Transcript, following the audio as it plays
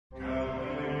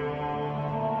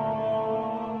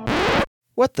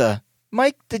What the?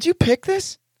 Mike, did you pick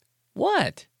this?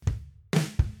 What?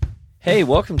 Hey,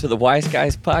 welcome to the Wise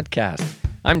Guys Podcast.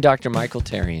 I'm Dr. Michael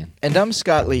Tarian. And I'm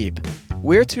Scott Lieb.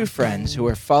 We're two friends who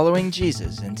are following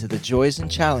Jesus into the joys and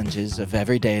challenges of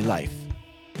everyday life.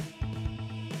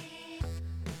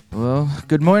 Well,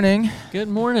 good morning. Good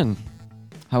morning.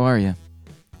 How are you?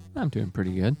 I'm doing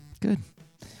pretty good. Good.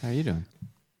 How are you doing?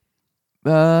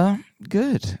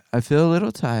 Good. I feel a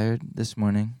little tired this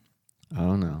morning.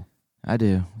 Oh, no. I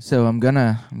do. So I'm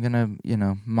gonna,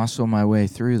 muscle my way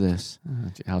through this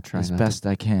I'll try as best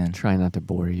I can. Try not to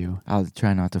bore you. I'll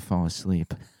try not to fall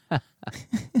asleep.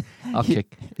 I'll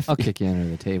kick you under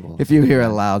the table. If you hear a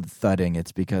loud thudding,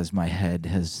 it's because my head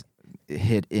has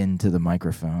hit into the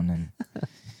microphone.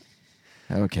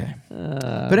 And okay.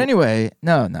 But anyway,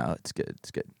 no, it's good. It's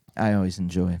good. I always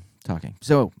enjoy talking.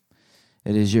 So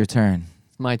it is your turn.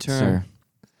 It's my turn. Sir.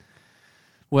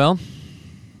 Well,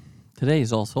 today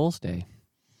is All Souls Day.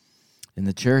 In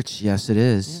the church, yes, it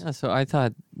is. Yeah, so I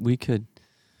thought we could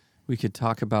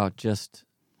talk about just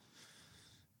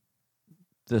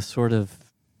the sort of,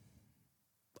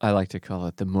 I like to call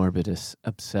it the morbid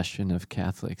obsession of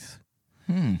Catholics,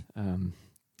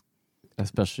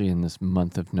 especially in this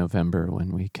month of November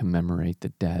when we commemorate the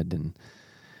dead, and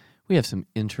we have some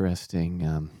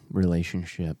interesting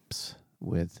relationships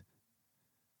with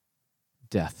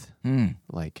death,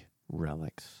 like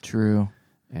relics. True.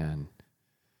 And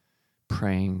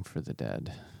praying for the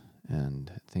dead and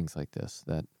things like this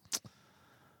that,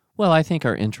 well, I think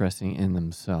are interesting in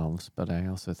themselves, but I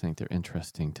also think they're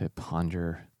interesting to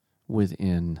ponder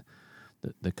within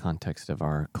the context of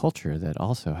our culture that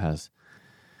also has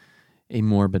a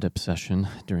morbid obsession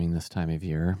during this time of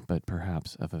year, but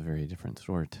perhaps of a very different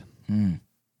sort.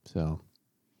 So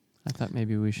I thought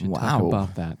maybe we should talk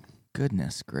about that.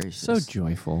 Goodness gracious. So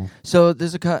joyful. So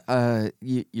there's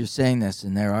you're saying this,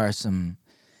 and there are some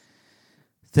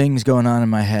things going on in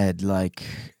my head, like,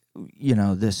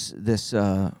 this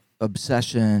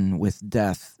obsession with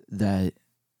death that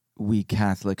we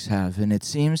Catholics have, and it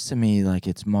seems to me like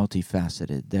it's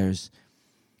multifaceted. There's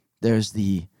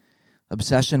the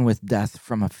obsession with death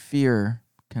from a fear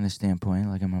kind of standpoint,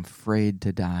 like I'm afraid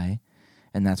to die,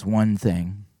 and that's one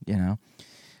thing,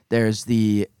 There's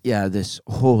this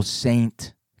whole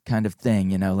saint kind of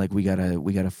thing, like we got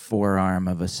a forearm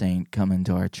of a saint coming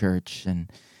to our church,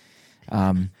 and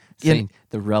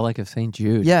the relic of St.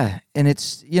 Jude. Yeah, and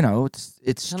it's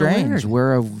strange.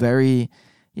 We're a very,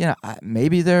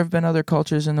 maybe there have been other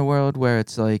cultures in the world where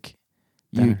it's like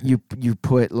you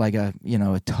put like a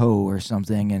toe or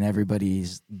something, and everybody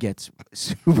gets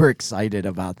super excited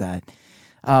about that.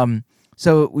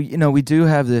 So we do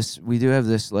have this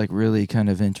like really kind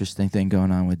of interesting thing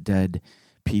going on with dead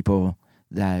people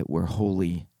that were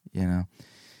holy, and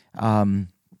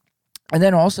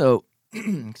then also,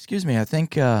 excuse me, I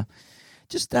think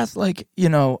just that's like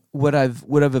what I've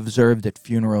observed at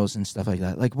funerals and stuff like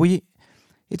that. Like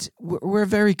we're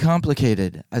very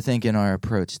complicated, I think, in our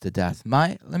approach to death.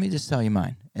 Let me just tell you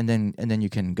mine, and then you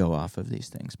can go off of these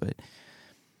things. But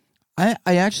I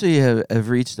actually have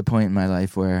reached a point in my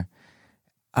life where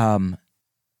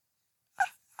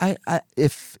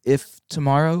if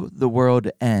tomorrow the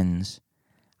world ends,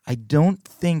 I don't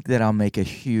think that I'll make a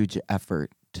huge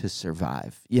effort to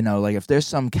survive. Like if there's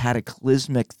some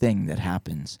cataclysmic thing that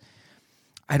happens,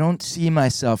 I don't see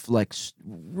myself like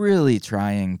really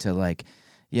trying to like,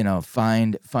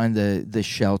 find the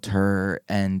shelter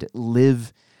and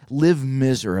live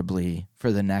miserably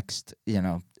for the next,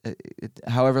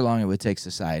 however long it would take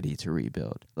society to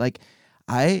rebuild. Like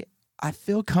I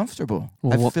feel comfortable.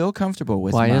 Well, I feel comfortable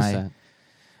with why is that?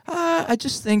 I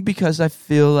just think because I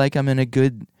feel like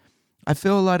I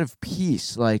feel a lot of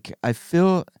peace. Like I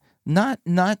feel not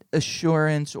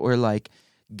assurance or like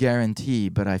guarantee,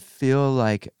 but I feel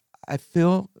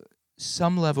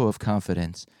some level of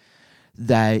confidence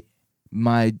that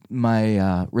my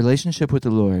relationship with the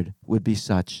Lord would be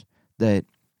such that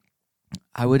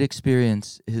I would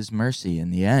experience His mercy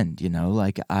in the end.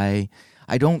 Like I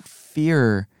don't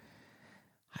fear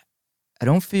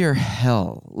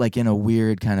hell, like in a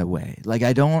weird kind of way. Like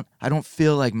I don't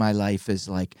feel like my life is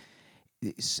like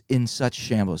in such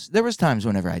shambles. There was times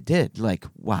whenever I did, like,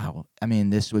 wow. I mean,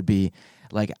 this would be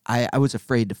like I was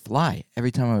afraid to fly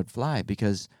every time I would fly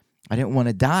because I didn't want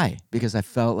to die, because I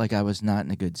felt like I was not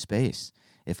in a good space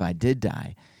if I did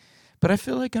die. But I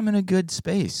feel like I'm in a good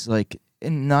space, like,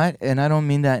 and I don't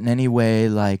mean that in any way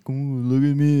like, ooh, look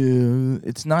at me.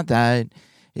 It's not that.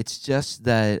 It's just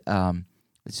that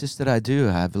I do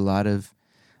have a lot of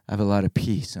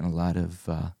peace and a lot of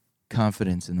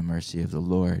confidence in the mercy of the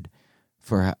Lord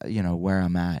for where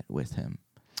I'm at with Him.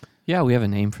 Yeah, we have a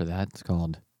name for that. It's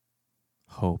called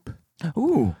hope.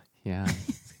 Ooh. Yeah,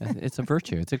 it's a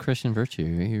virtue. It's a Christian virtue.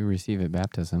 You receive at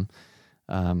baptism,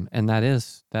 and that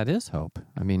is hope.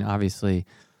 I mean, obviously,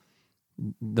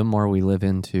 the more we live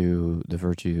into the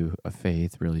virtue of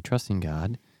faith, really trusting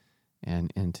God,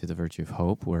 and into the virtue of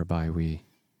hope, whereby we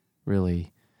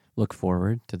really look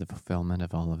forward to the fulfillment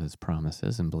of all of His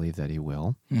promises and believe that He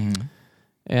will, Mm-hmm.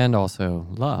 and also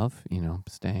love.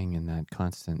 Staying in that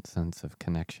constant sense of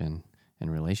connection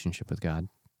and relationship with God.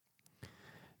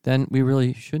 Then we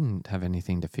really shouldn't have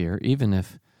anything to fear, even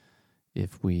if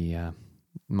we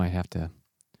might have to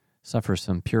suffer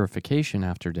some purification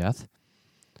after death.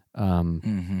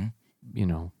 Mm-hmm.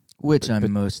 Which but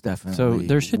I'm most definitely. So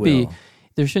there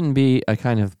shouldn't be a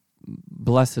kind of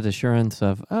blessed assurance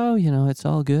of, it's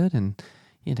all good and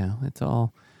it's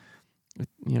all,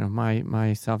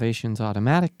 my salvation's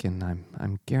automatic and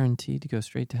I'm guaranteed to go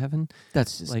straight to heaven.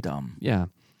 That's just dumb. Yeah.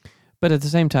 But at the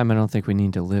same time, I don't think we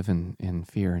need to live in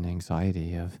fear and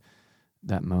anxiety of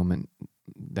that moment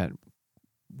that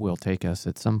will take us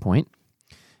at some point.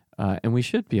 And we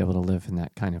should be able to live in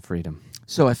that kind of freedom.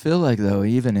 So I feel like, though,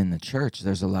 even in the church,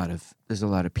 there's a lot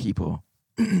of people,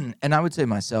 and I would say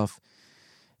myself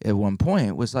at one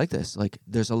point was like this. Like,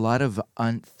 there's a lot of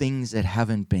things that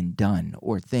haven't been done,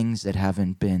 or things that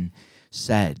haven't been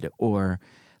said, or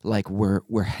like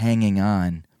we're hanging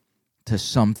on to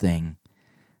something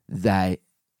that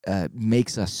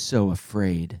makes us so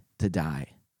afraid to die,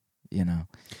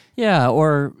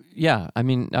 Yeah, I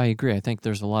mean, I agree. I think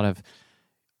there's a lot of,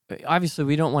 obviously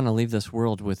we don't want to leave this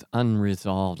world with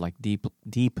unresolved, like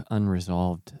deep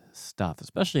unresolved stuff,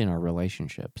 especially in our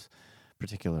relationships,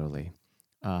 particularly.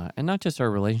 And not just our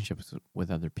relationships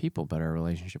with other people, but our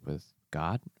relationship with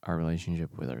God, our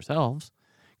relationship with ourselves,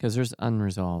 because there's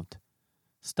unresolved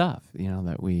stuff,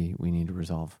 that we need to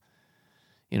resolve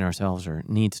in ourselves, or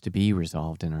needs to be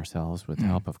resolved in ourselves with the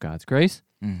help of God's grace.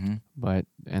 Mm-hmm.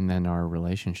 And then our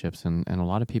relationships, and a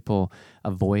lot of people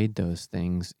avoid those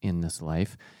things in this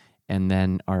life, and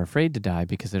then are afraid to die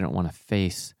because they don't want to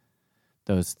face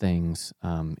those things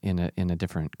in a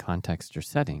different context or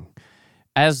setting,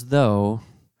 as though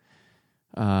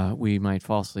we might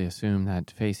falsely assume that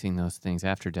facing those things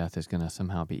after death is going to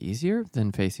somehow be easier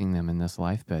than facing them in this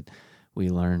life. But we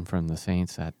learn from the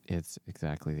saints that it's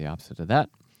exactly the opposite of that.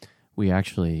 We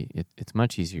actually, it's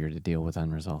much easier to deal with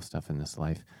unresolved stuff in this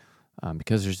life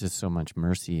because there's just so much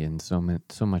mercy and so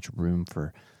much room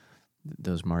for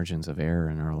those margins of error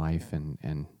in our life,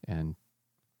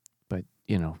 but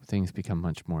things become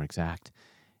much more exact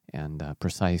and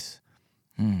precise.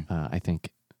 I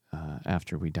think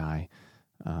after we die,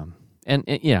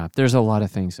 there's a lot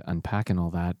of things to unpack and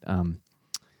all that.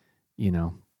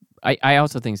 I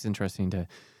also think it's interesting to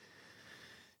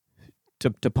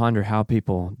ponder how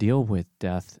people deal with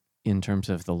death in terms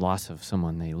of the loss of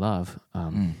someone they love.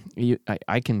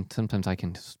 I can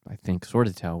sort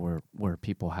of tell where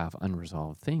people have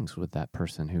unresolved things with that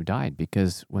person who died,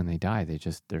 because when they die,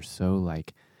 they're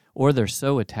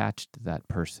so attached to that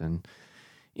person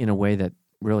in a way that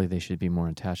really they should be more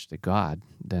attached to God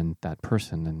than that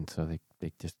person, and so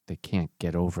they can't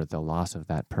get over the loss of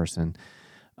that person.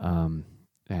 And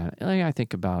I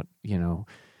think about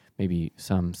maybe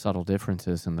some subtle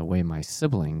differences in the way my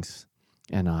siblings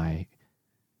and I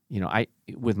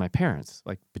with my parents,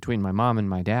 like between my mom and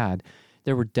my dad,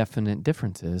 there were definite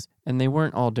differences, and they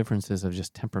weren't all differences of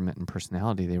just temperament and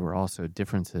personality. They were also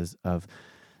differences of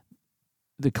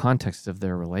the context of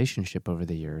their relationship over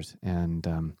the years.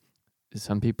 And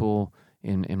some people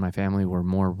in my family were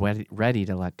more ready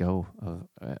to let go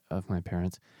of my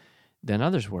parents than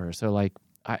others were. So like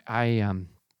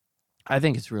I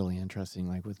think it's really interesting.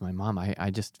 Like with my mom,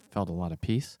 I just felt a lot of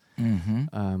peace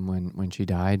when she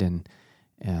died, and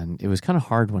it was kind of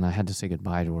hard when I had to say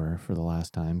goodbye to her for the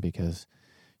last time, because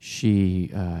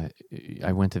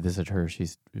I went to visit her. She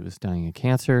was dying of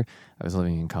cancer. I was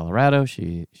living in Colorado.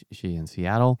 She in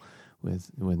Seattle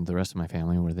with the rest of my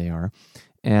family where they are,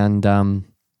 and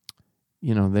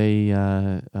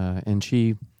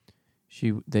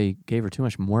they gave her too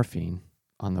much morphine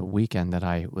on the weekend that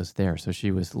I was there, so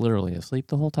she was literally asleep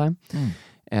the whole time.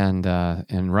 And I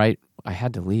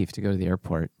had to leave to go to the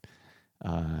airport,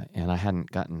 and I hadn't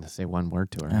gotten to say one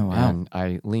word to her. Oh, wow. And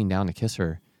I leaned down to kiss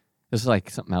her. This is like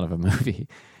something out of a movie.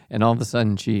 And all of a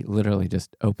sudden, she literally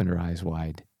just opened her eyes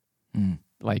wide,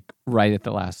 like right at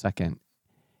the last second,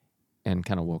 and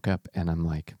kind of woke up. And I'm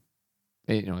like,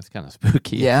 it's kind of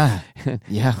spooky. Yeah.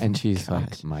 Yeah. And she's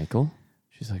like, Michael?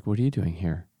 She's like, what are you doing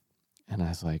here? And I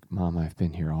was like, Mom, I've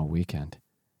been here all weekend.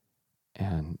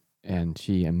 And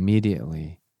she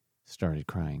immediately started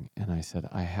crying. And I said,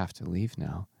 I have to leave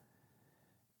now.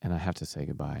 I have to say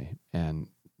goodbye. And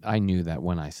I knew that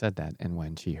when I said that, and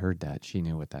when she heard that, she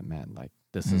knew what that meant. Like,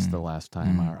 this is the last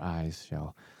time our eyes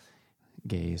shall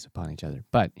gaze upon each other.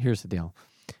 But here's the deal.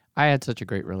 I had such a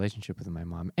great relationship with my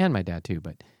mom and my dad too,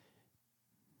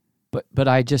 but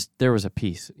I just, there was a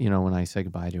peace, when I said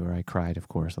goodbye to her. I cried, of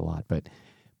course, a lot, but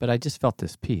I just felt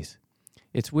this peace.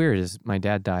 It's weird, is my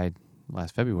dad died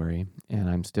last February, and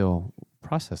I'm still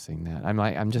processing that.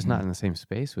 I'm just not in the same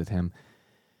space with him.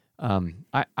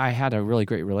 I had a really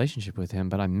great relationship with him,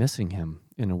 but I'm missing him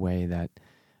in a way that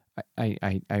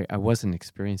I wasn't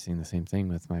experiencing the same thing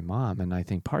with my mom. And I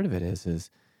think part of it is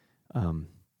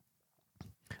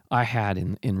I had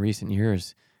in recent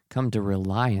years come to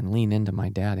rely and lean into my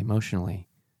dad emotionally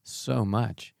so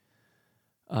much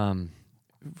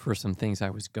for some things I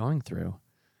was going through,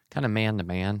 kind of man to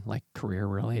man, like career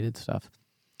related stuff.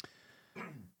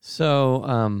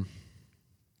 So,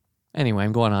 anyway,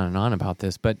 I'm going on and on about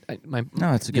this, but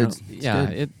it's a good.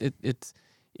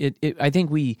 I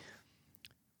think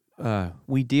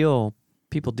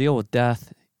people deal with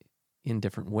death in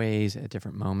different ways at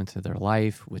different moments of their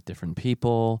life with different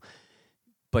people,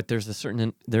 but there is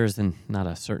an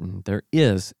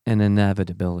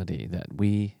inevitability that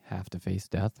we have to face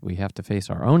death. We have to face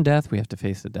our own death. We have to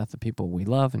face the death of people we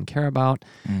love and care about.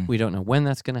 We don't know when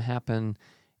that's going to happen.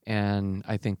 And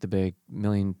I think the big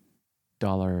 $1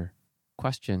 million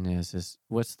question is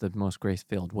what's the most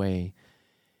grace-filled way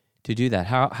to do that?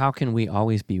 How can we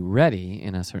always be ready,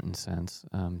 in a certain sense,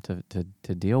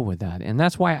 to deal with that? And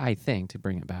that's why I think, to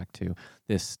bring it back to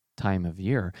this time of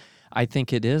year, I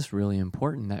think it is really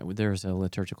important that there's a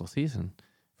liturgical season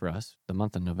for us, the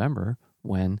month of November,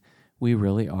 when we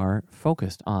really are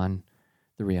focused on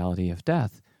the reality of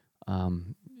death,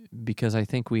 because I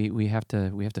think we have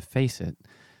to face it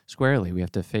squarely. We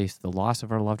have to face the loss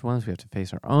of our loved ones. We have to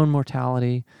face our own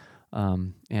mortality.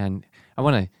 And I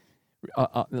want to,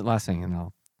 the last thing, and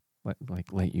I'll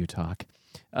let you talk.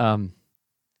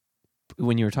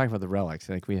 When you were talking about the relics,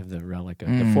 like we have the relic of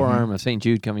the forearm of St.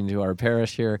 Jude coming to our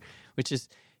parish here, which it's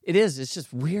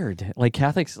just weird. Like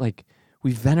Catholics, like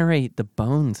we venerate the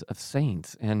bones of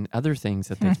saints and other things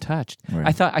that they've touched.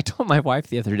 Right. I told my wife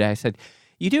the other day, I said,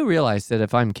 you do realize that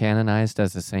if I'm canonized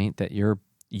as a saint, that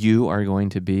you are going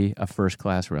to be a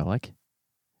first-class relic?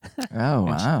 Oh,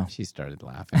 wow. She started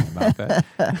laughing about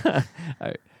that.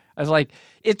 I was like,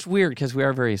 it's weird because we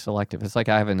are very selective. It's like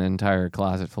I have an entire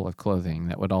closet full of clothing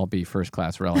that would all be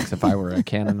first-class relics if I were a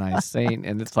canonized saint.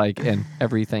 And it's like, and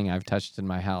everything I've touched in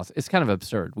my house. It's kind of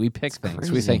absurd. We pick things.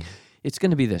 Crazy. We say, it's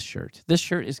going to be this shirt. This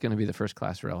shirt is going to be the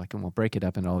first-class relic, and we'll break it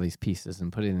up into all these pieces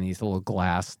and put it in these little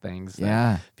glass things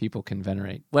that people can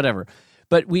venerate. Whatever.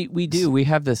 But we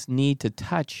have this need to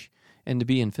touch and to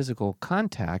be in physical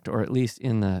contact, or at least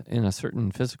in a certain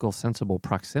physical, sensible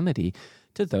proximity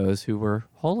to those who were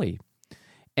holy,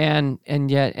 and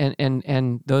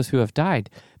those who have died.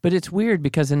 But it's weird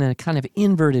because in a kind of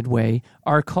inverted way,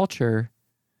 our culture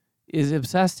is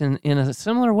obsessed in a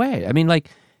similar way. I mean, like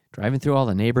driving through all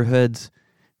the neighborhoods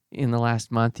in the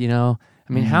last month, I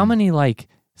mean, how many like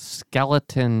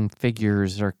skeleton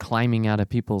figures are climbing out of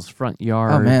people's front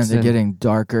yards? Oh man, they're getting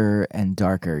darker and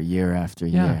darker year after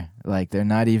year. Like they're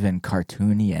not even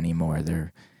cartoony anymore.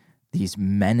 They're these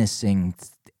menacing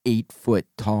 8 foot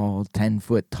tall, 10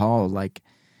 foot tall. Like,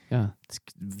 it's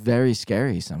very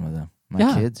scary. Some of them.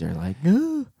 My kids are like,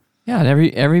 "Ugh." Yeah,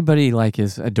 and everybody like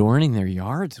is adorning their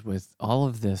yards with all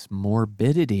of this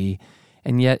morbidity,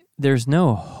 and yet there's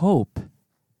no hope.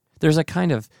 There's a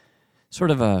kind of,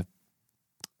 sort of a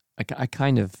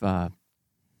kind of,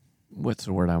 what's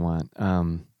the word I want?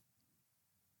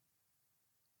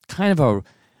 Kind of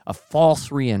a false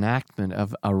reenactment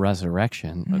of a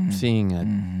resurrection, of seeing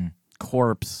a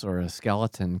corpse or a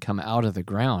skeleton come out of the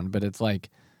ground, but it's like,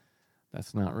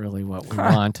 that's not really what we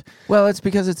want. Well, it's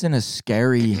because it's in a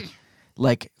scary,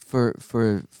 like for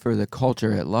the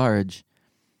culture at large,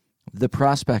 the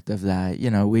prospect of that,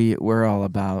 we're all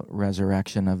about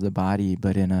resurrection of the body,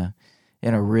 but in a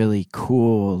really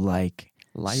cool, like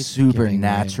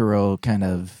supernatural kind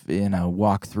of,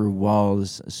 walk through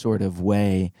walls sort of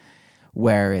way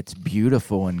where it's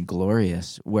beautiful and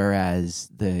glorious. Whereas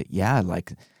the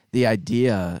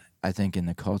idea, I think, in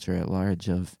the culture at large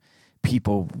of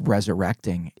people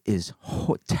resurrecting is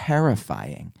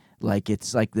terrifying. Like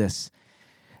it's like this,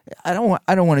 I don't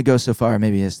want to go so far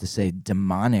maybe as to say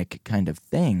demonic kind of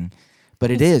thing,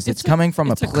 but it's coming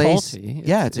from a place.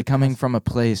 It's coming from a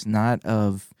place not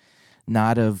of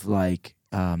like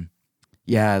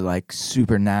like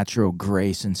supernatural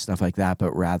grace and stuff like that,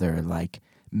 but rather like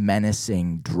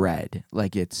menacing dread.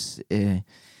 Like it's and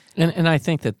I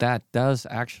think that does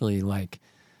actually like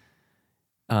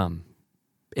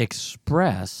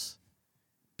express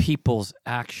people's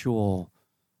actual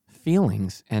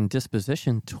feelings and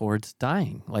disposition towards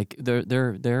dying. Like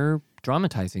they're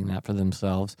dramatizing that for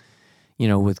themselves,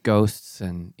 with ghosts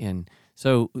and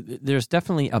so there's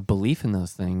definitely a belief in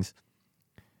those things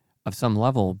of some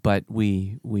level, but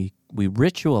we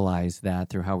ritualize that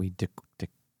through how we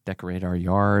decorate our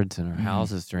yards and our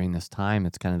houses during this time.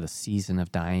 It's kind of the season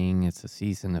of dying. It's the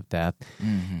season of death.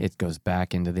 Mm-hmm. It goes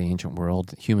back into the ancient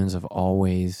world. Humans have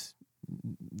always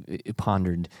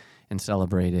pondered and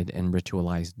celebrated and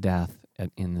ritualized death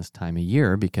in this time of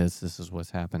year because this is what's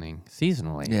happening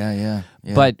seasonally. Yeah.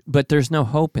 But there's no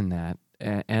hope in that,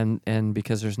 and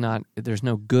because there's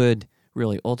no good,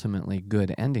 really ultimately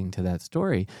good ending to that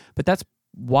story. But that's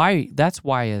why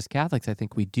as Catholics I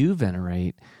think we do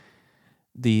venerate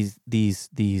these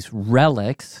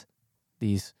relics,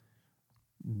 this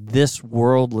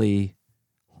worldly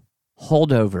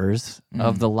holdovers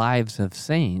of the lives of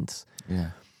saints.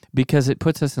 Yeah. Because it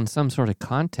puts us in some sort of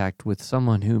contact with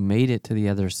someone who made it to the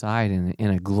other side in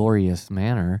a glorious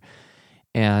manner,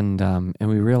 and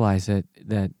we realize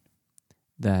that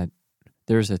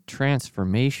there's a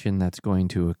transformation that's going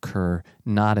to occur,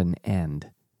 not an end.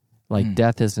 Like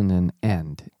death isn't an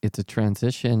end; it's a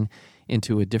transition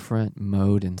into a different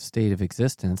mode and state of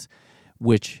existence,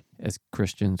 which, as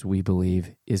Christians, we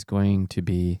believe is going to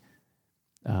be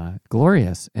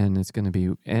glorious, and it's going to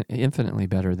be infinitely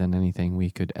better than anything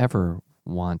we could ever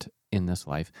want in this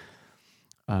life.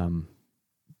 And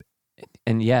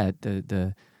yet,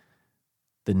 the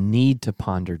need to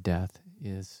ponder death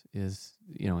is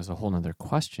a whole other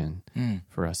question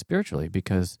for us spiritually,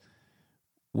 because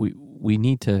we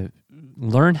need to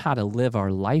learn how to live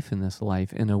our life in this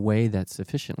life in a way that's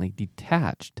sufficiently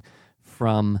detached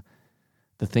from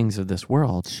the things of this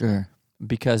world. Sure.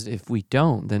 Because if we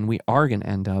don't, then we are going to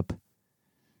end up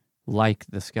like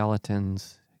the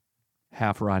skeletons,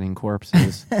 half-rotting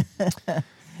corpses.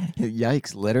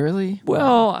 Yikes, literally?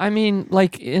 Well, I mean,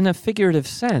 like in a figurative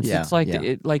sense. Yeah, it's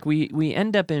like we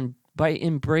end up by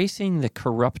embracing the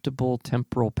corruptible,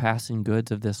 temporal, passing goods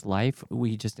of this life,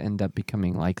 we just end up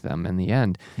becoming like them in the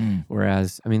end.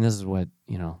 Whereas, I mean, this is what,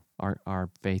 our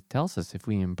faith tells us. If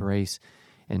we embrace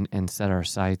and set our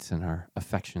sights and our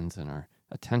affections and our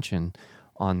attention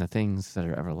on the things that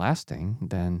are everlasting,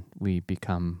 then we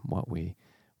become what we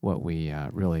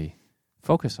really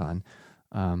focus on,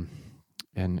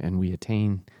 and we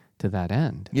attain to that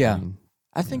end. Yeah,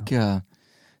 I think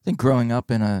growing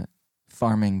up in a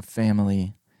farming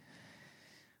family,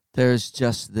 there's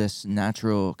just this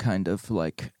natural kind of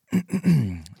like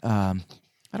I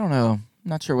don't know, I'm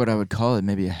not sure what I would call it,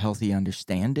 maybe a healthy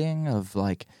understanding of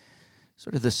like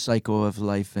sort of the cycle of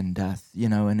life and death,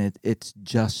 and it's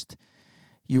just,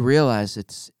 you realize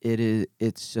it's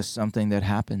just something that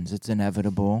happens. It's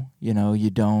inevitable. You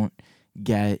don't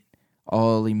get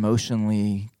all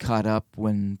emotionally caught up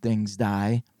when things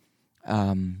die,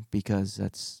 because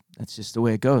that's just the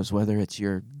way it goes, whether it's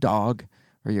your dog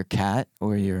or your cat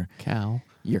or your cow,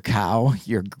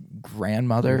 your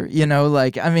grandmother,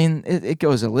 it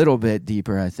goes a little bit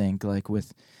deeper, I think, like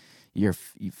with your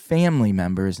family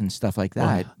members and stuff like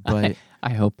that. Well, but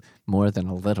I hope more than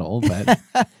a little, but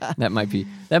that might be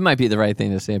the right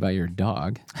thing to say about your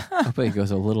dog. Hopefully it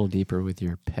goes a little deeper with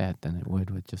your pet than it would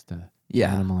with just a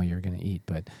animal you're going to eat.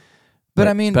 But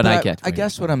I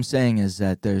guess what I'm saying is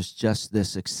that there's just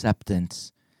this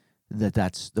acceptance that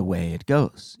that's the way it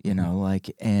goes,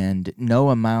 and no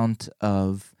amount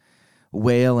of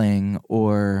wailing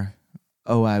or,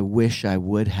 oh, I wish I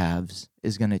would haves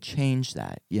is going to change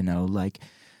that,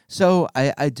 so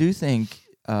I do think,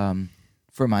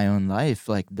 for my own life,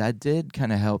 like that did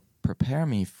kind of help prepare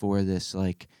me for this,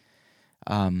 like,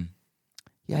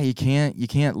 you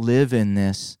can't live in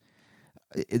this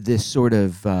sort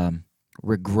of,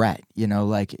 regret,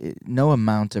 no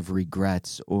amount of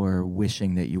regrets or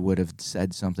wishing that you would have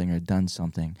said something or done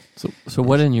something. So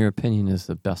what, in your opinion, is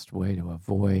the best way to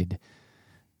avoid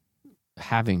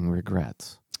having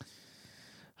regrets?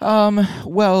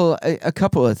 Well, a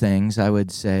couple of things I would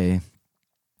say.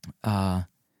 It's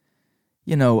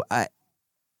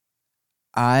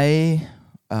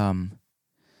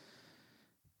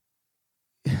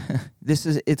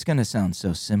going to sound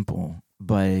so simple,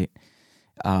 but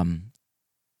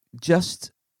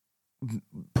just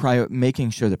making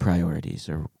sure the priorities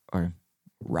are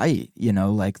right,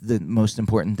 like the most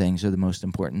important things are the most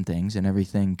important things, and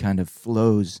everything kind of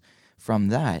flows from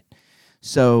that.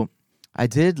 So I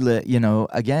did,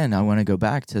 again, I want to go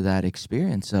back to that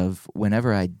experience of when I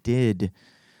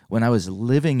was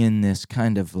living in this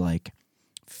kind of like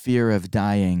fear of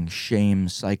dying, shame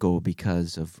cycle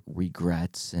because of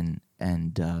regrets and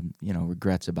and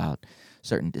regrets about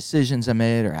certain decisions I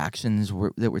made or actions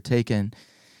that were taken.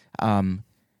 I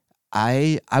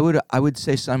would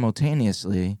say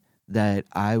simultaneously that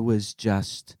I was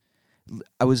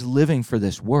living for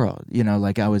this world,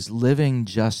 like I was living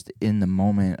just in the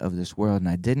moment of this world, and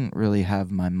I didn't really have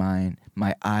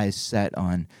my eyes set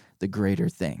on the greater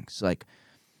things.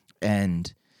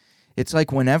 And it's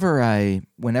like whenever I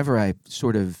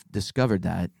sort of discovered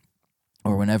that,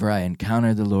 or whenever I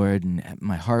encountered the Lord and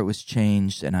my heart was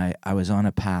changed and I was on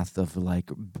a path of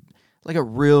like a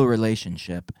real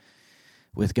relationship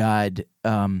with God,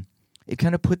 it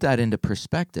kind of put that into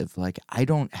perspective. Like I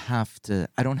don't have to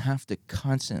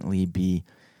constantly be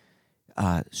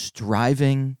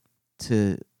striving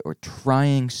to or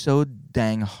trying so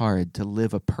dang hard to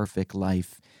live a perfect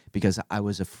life because I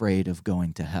was afraid of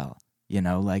going to hell.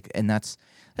 And that's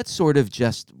sort of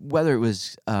just whether it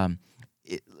was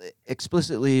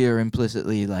explicitly or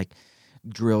implicitly like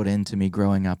drilled into me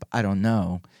growing up, I don't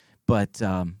know, but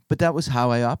that was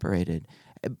how I operated.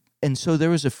 And so there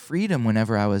was a freedom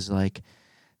whenever I was like,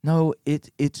 no,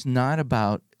 it's not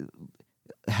about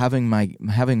having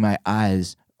my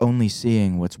eyes only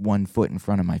seeing what's 1 foot in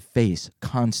front of my face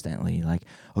constantly. Like,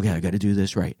 okay, I got to do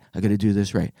this right. I got to do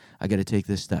this right. I got to take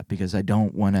this step because I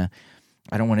don't want to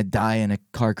die in a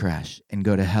car crash and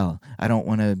go to hell. I don't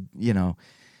want to,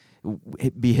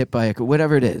 be hit by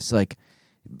whatever it is. Like,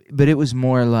 but it was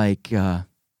more like,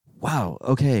 wow,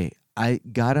 okay,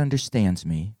 God understands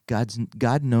me.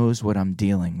 God knows what I'm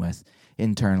dealing with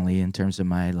internally in terms of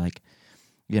my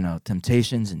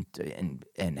temptations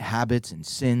and habits and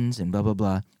sins and blah blah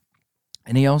blah.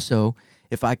 And he also,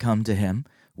 if I come to him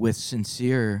with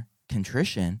sincere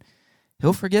contrition,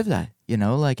 he'll forgive that. And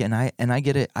I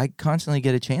get it. I constantly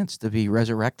get a chance to be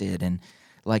resurrected and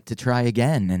like to try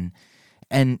again.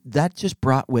 And that just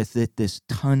brought with it this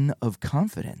ton of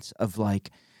confidence of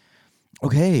like,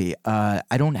 okay,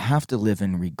 I don't have to live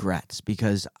in regrets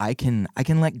because I can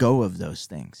let go of those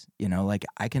things. Like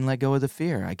I can let go of the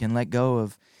fear. I can let go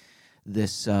of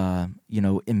this,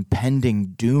 impending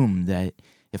doom that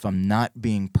if I'm not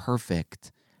being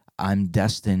perfect, I'm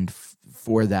destined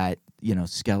for that,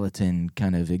 skeleton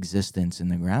kind of existence in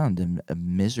the ground and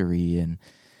misery and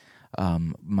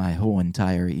my whole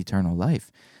entire eternal life.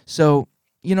 So,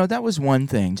 that was one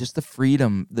thing, just the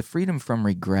freedom from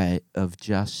regret of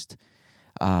just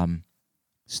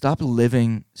stop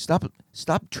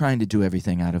trying to do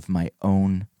everything out of my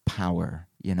own power,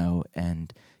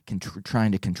 and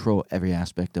trying to control every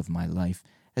aspect of my life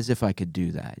as if I could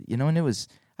do that, and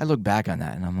I look back on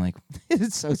that and I'm like,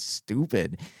 it's so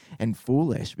stupid and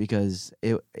foolish because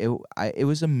it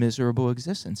was a miserable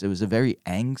existence. It was a very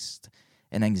angst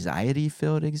and anxiety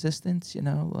filled existence,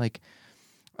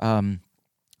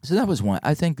 so that was one.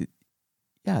 I think,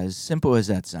 yeah, as simple as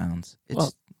that sounds,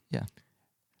 yeah.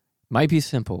 Might be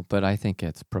simple, but I think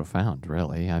it's profound,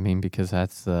 really. I mean, because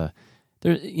that's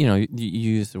you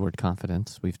use the word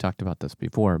confidence. We've talked about this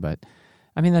before, but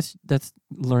I mean, that's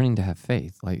learning to have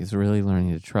faith. Like, it's really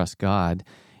learning to trust God.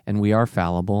 And we are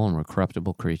fallible and we're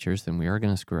corruptible creatures, and we are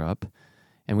going to screw up.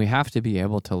 And we have to be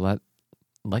able to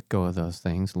let go of those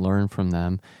things, learn from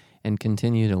them, and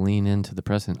continue to lean into the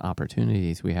present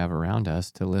opportunities we have around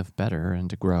us to live better and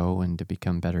to grow and to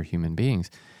become better human beings.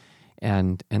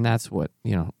 And that's what,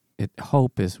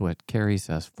 hope is what carries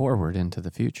us forward into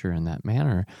the future in that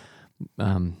manner.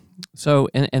 So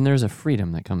there's a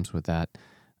freedom that comes with that,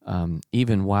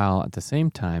 even while at the same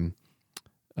time,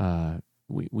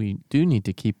 we do need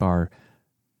to keep our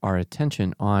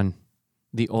attention on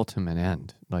the ultimate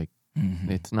end. Like,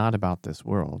 It's not about this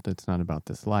world. It's not about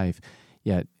this life.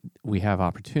 Yet we have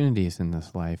opportunities in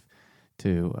this life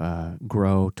to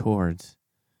grow towards,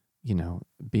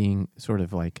 being sort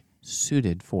of like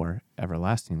suited for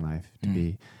everlasting life, to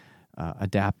be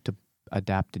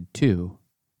adapted to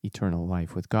eternal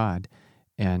life with God,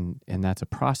 and that's a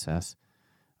process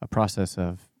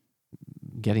of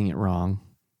getting it wrong,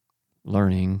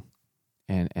 learning,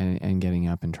 and getting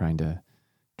up and trying to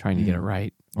get it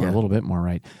right, or a little bit more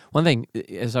right. One thing,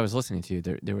 as I was listening to you,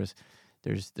 there's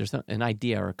an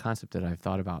idea or a concept that I've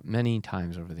thought about many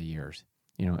times over the years.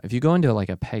 If you go into like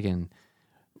a pagan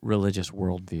religious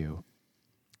worldview,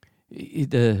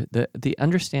 the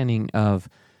understanding of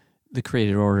the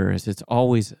created order is it's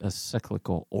always a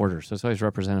cyclical order. So it's always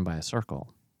represented by a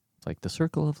circle. It's like the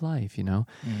circle of life, And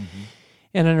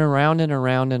then around and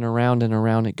around and around and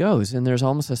around it goes. And there's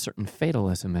almost a certain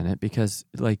fatalism in it because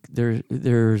like there's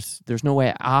no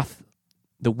way off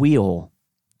the wheel.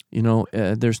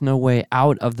 There's no way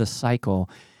out of the cycle.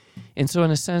 And so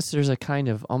in a sense, there's a kind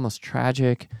of almost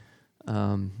tragic,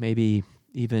 maybe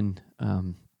even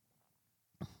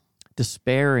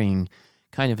despairing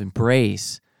kind of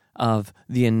embrace of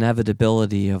the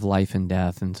inevitability of life and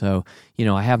death. And so,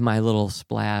 I have my little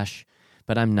splash,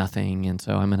 but I'm nothing. And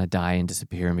so I'm going to die and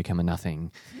disappear and become a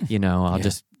nothing. I'll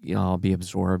just, I'll be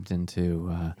absorbed into,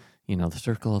 the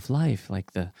circle of life,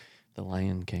 like the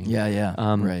Lion King. Yeah.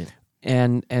 Right.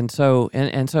 And so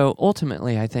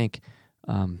ultimately, I think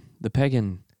the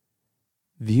pagan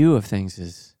view of things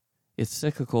is it's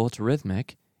cyclical, it's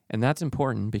rhythmic, and that's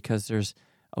important because there's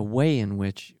a way in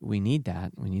which we need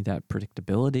that. We need that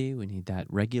predictability, we need that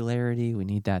regularity, we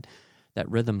need that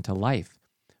rhythm to life.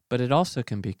 But it also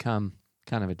can become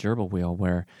kind of a gerbil wheel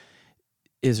where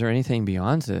is there anything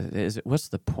beyond it? What's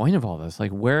the point of all this?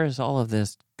 Like, where is all of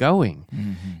this going?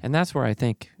 Mm-hmm. And that's where I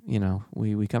think,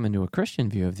 we come into a Christian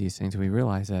view of these things. We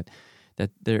realize that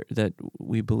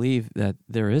we believe that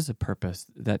there is a purpose,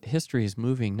 that history is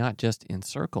moving not just in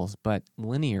circles, but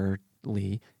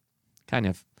linearly, kind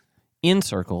of in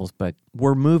circles, but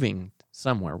we're moving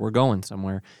somewhere. We're going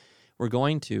somewhere. We're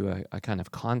going to a kind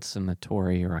of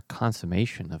consummatory or a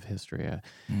consummation of history,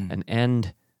 an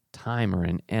end time or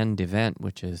an end event,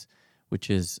 which is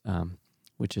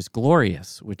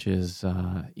glorious, which is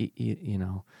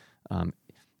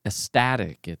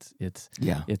ecstatic.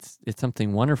 It's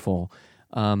something wonderful,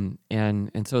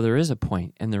 and so there is a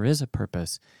point and there is a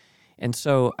purpose, and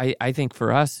so I think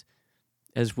for us,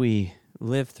 as we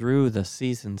live through the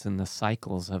seasons and the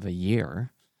cycles of a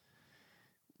year,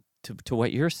 to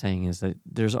what you're saying is that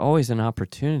there's always an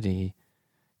opportunity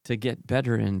to get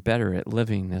better and better at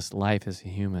living this life as a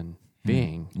human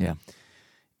being. Yeah.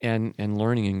 And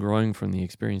learning and growing from the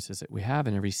experiences that we have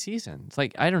in every season. It's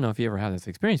like, I don't know if you ever had this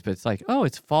experience, but it's like, oh,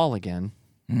 it's fall again.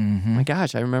 Mm-hmm. My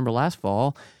gosh, I remember last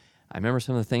fall. I remember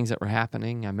some of the things that were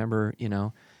happening. I remember,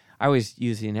 I always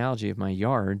use the analogy of my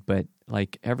yard, but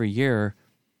like every year,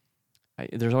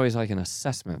 there's always like an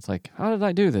assessment. It's like, how did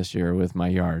I do this year with my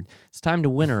yard? It's time to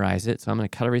winterize it, so I'm going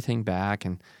to cut everything back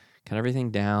and cut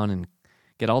everything down and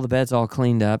get all the beds all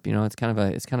cleaned up. It's kind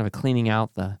of a cleaning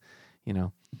out the,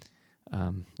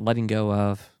 letting go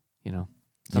of,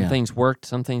 some things worked,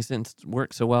 some things didn't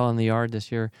work so well in the yard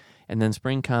this year. And then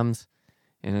spring comes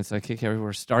and it's like, okay,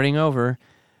 we're starting over.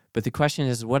 But the question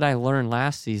is what I learned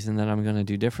last season that I'm going to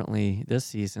do differently this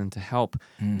season to help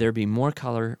there be more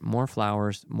color, more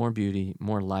flowers, more beauty,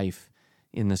 more life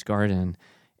in this garden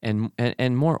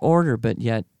and more order,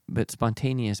 but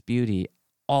spontaneous beauty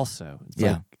also. It's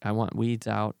like I want weeds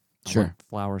out. Sure. I want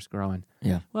flowers growing.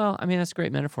 Yeah. Well, I mean, that's a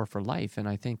great metaphor for life. And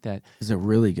I think that it's a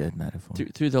really good metaphor.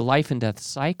 Through the life and death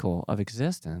cycle of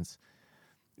existence,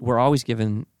 we're always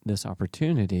given this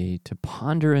opportunity to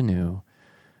ponder anew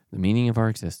the meaning of our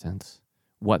existence,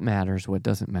 what matters, what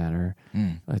doesn't matter.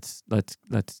 Let's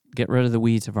get rid of the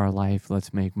weeds of our life.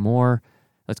 Let's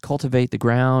cultivate the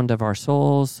ground of our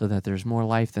souls so that there's more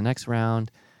life the next round.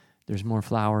 There's more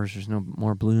flowers, there's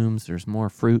more blooms, there's more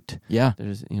fruit. Yeah.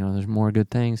 There's more good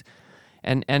things.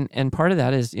 And part of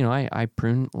that is, I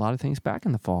prune a lot of things back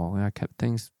in the fall. I kept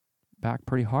things back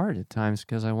pretty hard at times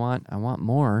because I want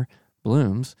more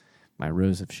blooms. My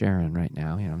Rose of Sharon right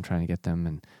now, I'm trying to get them,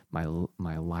 and my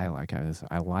lilac, I have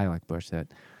a lilac bush that,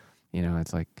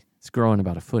 it's growing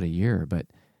about a foot a year, but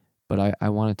I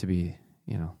want it to be,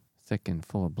 thick and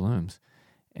full of blooms.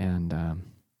 And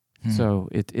so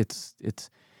it's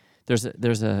there's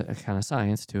a kind of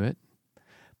science to it,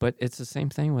 but it's the same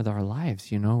thing with our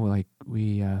lives, like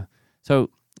we, so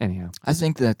anyhow. I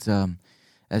think that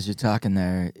as you're talking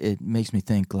there, it makes me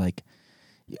think like,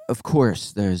 of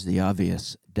course, there's the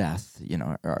obvious death,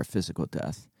 our physical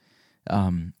death.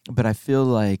 But I feel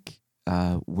like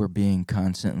we're being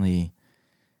constantly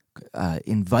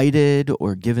invited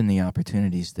or given the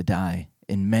opportunities to die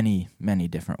in many, many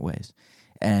different ways.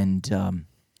 And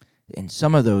in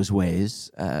some of those ways,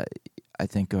 I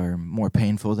think are more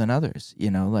painful than others.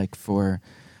 Like for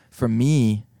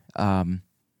me,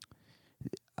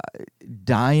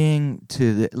 dying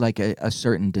to a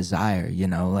certain desire,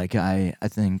 like I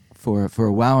think for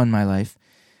a while in my life,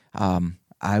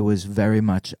 I was very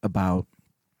much about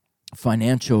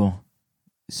financial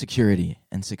security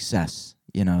and success,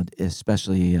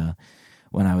 especially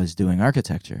when I was doing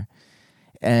architecture.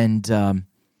 And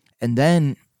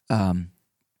then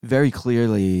very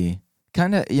clearly,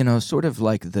 kind of, sort of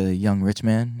like the young rich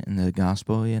man in the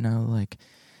gospel, like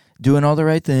doing all the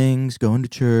right things, going to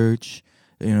church,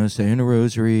 saying a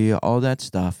rosary, all that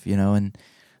stuff, and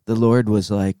the Lord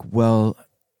was like, well,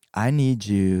 I need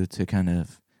you to kind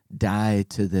of die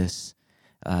to this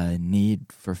need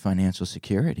for financial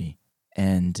security.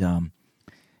 And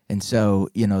so,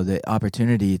 the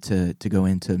opportunity to go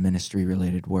into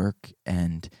ministry-related work,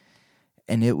 and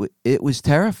it was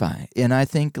terrifying. And I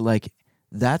think, like,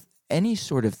 that any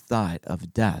sort of thought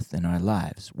of death in our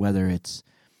lives, whether it's,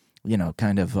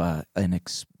 kind of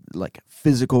like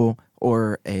physical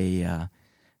or I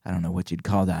don't know what you'd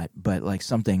call that, but like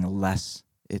something less,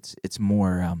 it's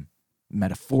more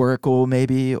metaphorical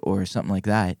maybe, or something like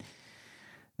that,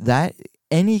 that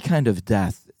any kind of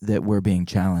death that we're being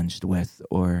challenged with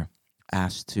or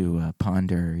asked to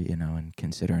ponder, and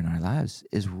consider in our lives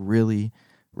is really,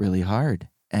 really hard.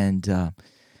 And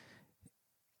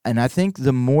I think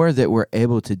the more that we're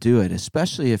able to do it,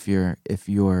 especially if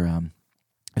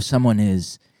someone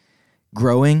is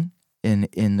growing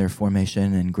in their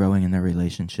formation and growing in their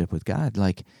relationship with God,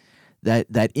 like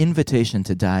that invitation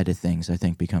to die to things, I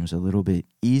think, becomes a little bit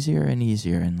easier and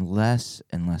easier and less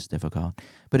difficult.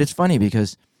 But it's funny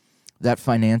because that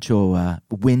financial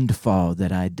windfall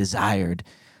that I desired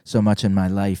so much in my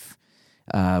life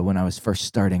when I was first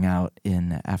starting out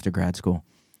after grad school,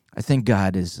 I think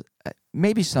God is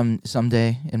maybe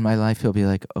someday in my life he'll be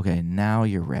like, okay, now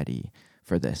you're ready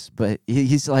for this. But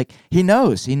he's like, he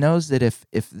knows that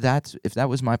if that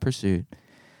was my pursuit,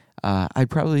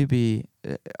 I'd probably be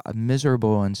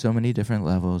miserable on so many different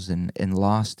levels and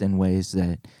lost in ways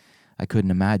that I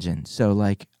couldn't imagine. So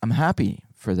like, I'm happy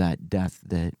for that death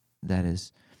that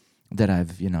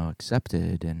I've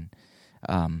accepted, and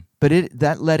but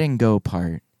that letting go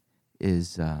part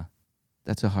is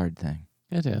that's a hard thing.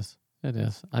 It is.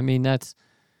 I mean, there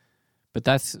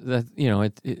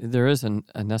is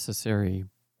a necessary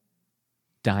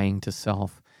dying to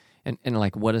self, and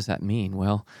like, what does that mean?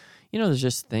 Well, there's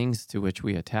just things to which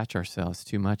we attach ourselves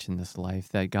too much in this life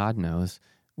that God knows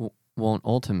won't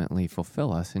ultimately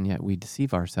fulfill us, and yet we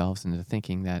deceive ourselves into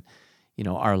thinking that,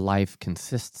 our life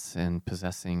consists in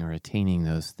possessing or attaining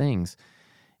those things,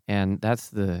 and that's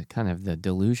the kind of the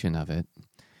delusion of it.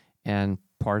 And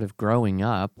part of growing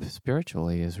up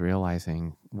spiritually is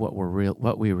realizing what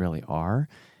we really are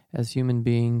as human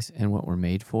beings and what we're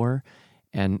made for,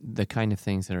 and the kind of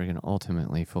things that are going to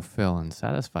ultimately fulfill and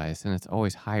satisfy us. And it's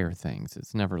always higher things.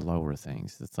 It's never lower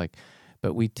things. It's like,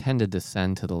 but we tend to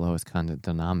descend to the lowest common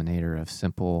denominator of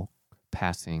simple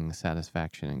passing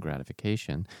satisfaction and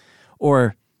gratification,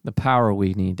 or the power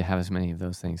we need to have as many of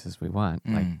those things as we want,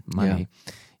 like money,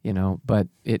 but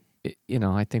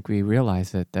I think we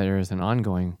realize that there is an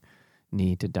ongoing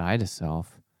need to die to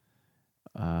self,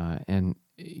 and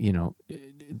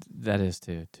that is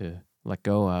to let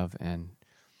go of and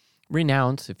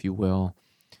renounce, if you will,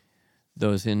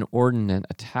 those inordinate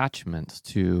attachments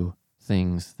to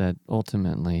things that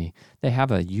ultimately they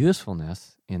have a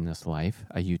usefulness in this life,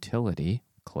 a utility,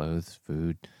 clothes,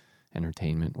 food,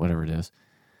 entertainment, whatever it is,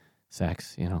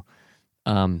 sex,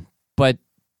 but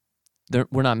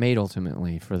we're not made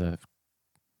ultimately for the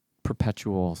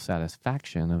perpetual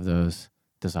satisfaction of those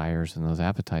desires and those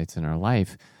appetites in our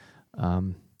life.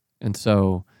 And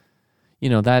so,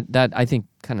 that I think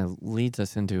kind of leads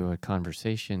us into a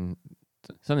conversation.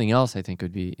 Something else I think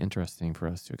would be interesting for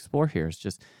us to explore here is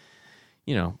just,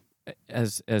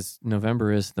 as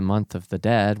November is the month of the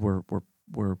dead,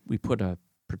 we put a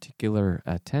particular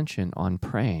attention on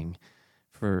praying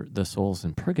for the souls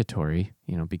in purgatory,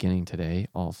 beginning today,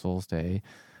 All Souls Day,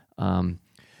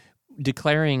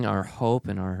 declaring our hope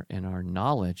and our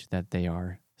knowledge that they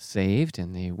are saved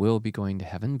and they will be going to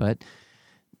heaven, but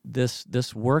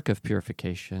this work of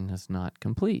purification is not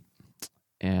complete,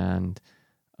 and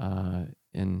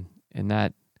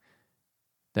that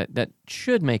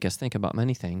should make us think about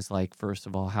many things. Like, first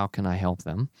of all, how can I help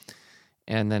them,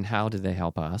 and then how do they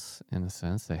help us? In a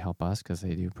sense, they help us because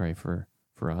they do pray for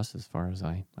us, as far as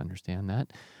I understand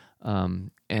that,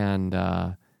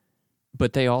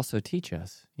 but they also teach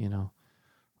us,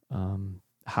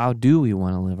 how do we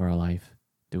want to live our life?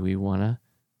 Do we want to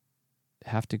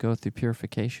have to go through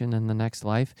purification in the next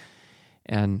life?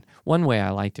 And one way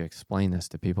I like to explain this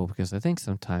to people, because I think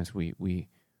sometimes we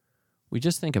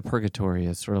just think of purgatory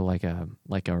as sort of like a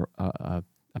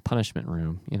punishment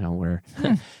room, where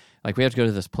like we have to go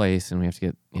to this place and we have to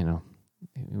get,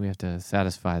 we have to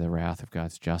satisfy the wrath of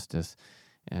God's justice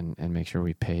and make sure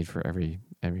we paid for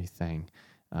everything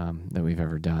that we've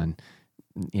ever done.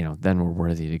 Then we're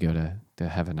worthy to go to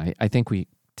heaven. I think we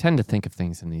tend to think of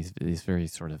things in these very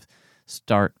sort of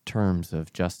stark terms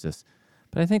of justice.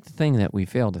 But I think the thing that we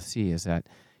fail to see is that,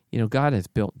 God has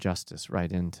built justice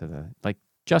right into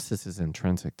justice is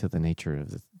intrinsic to the nature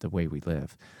of the way we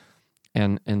live.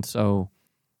 And so,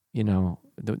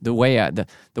 the way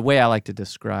I like to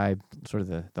describe sort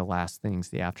of the last things,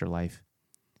 the afterlife,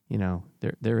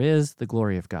 there is the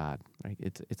glory of God, right?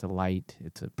 It's a light,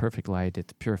 it's a perfect light,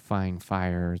 it's purifying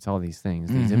fire, it's all these things,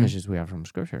 these images we have from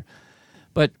Scripture.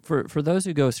 But for those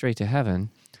who go straight to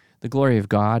heaven, the glory of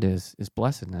God is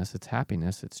blessedness, it's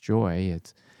happiness, it's joy,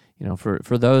 it's,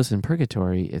 for those in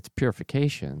purgatory, it's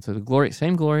purification. So the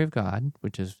same glory of God,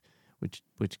 which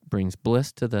brings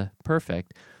bliss to the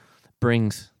perfect,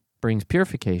 brings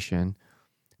purification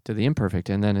to the imperfect,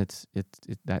 and then it's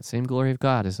that same glory of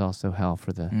God is also hell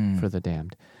for the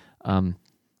damned.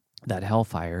 That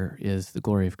hellfire is the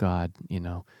glory of God,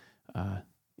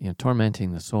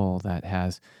 tormenting the soul that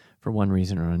has, for one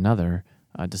reason or another,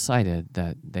 decided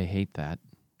that they hate that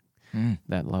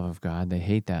love of God. They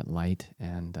hate that light,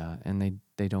 and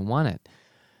they don't want it.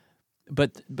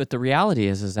 But the reality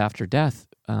is after death,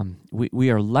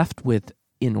 we are left with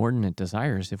inordinate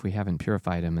desires if we haven't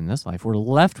purified them in this life. We're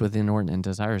left with inordinate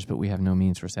desires, but we have no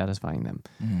means for satisfying them.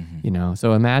 Mm-hmm.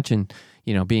 So imagine,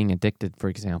 being addicted, for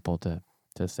example, to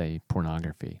say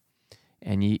pornography,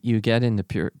 and you get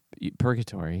into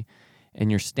purgatory, and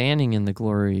you're standing in the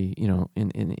glory,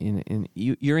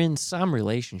 you're in some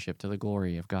relationship to the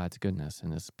glory of God's goodness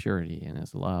and His purity and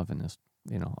His love and His,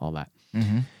 all that.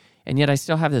 Mm-hmm. And yet I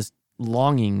still have this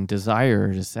longing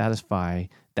desire to satisfy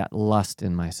that lust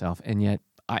in myself, and yet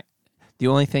the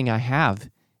only thing I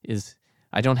have is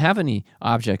I don't have any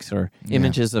objects or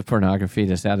images of pornography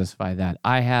to satisfy that.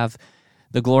 I have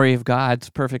the glory of God's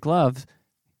perfect love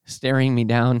staring me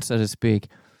down, so to speak.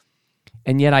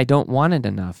 And yet I don't want it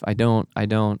enough.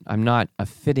 I'm not a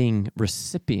fitting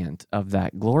recipient of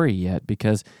that glory yet,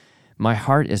 because my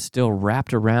heart is still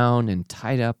wrapped around and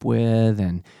tied up with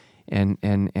and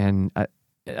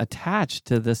attached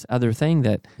to this other thing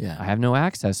that I have no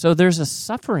access. So there's a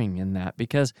suffering in that,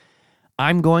 because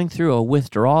I'm going through a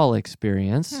withdrawal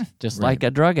experience, just like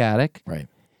a drug addict,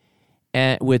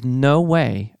 and with no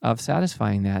way of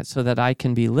satisfying that, so that I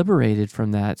can be liberated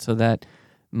from that, so that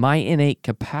my innate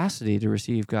capacity to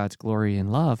receive God's glory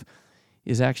and love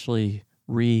is actually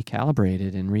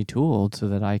recalibrated and retooled, so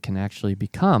that I can actually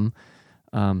become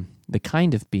the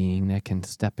kind of being that can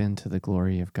step into the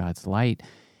glory of God's light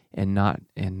and not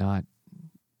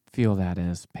feel that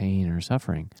as pain or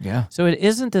suffering. Yeah. So it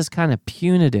isn't this kind of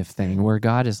punitive thing where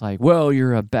God is like, well,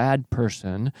 you're a bad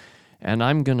person, and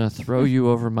I'm going to throw you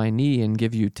over my knee and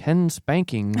give you 10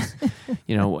 spankings.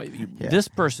 This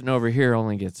person over here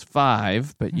only gets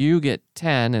 5, but you get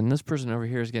 10, and this person over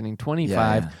here is getting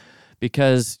 25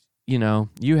 because,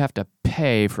 you have to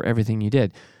pay for everything you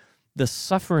did. The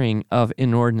suffering of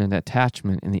inordinate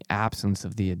attachment in the absence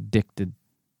of the addicted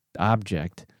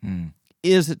object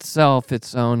is itself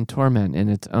its own torment and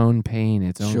its own pain,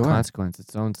 its own consequence,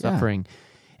 its own suffering.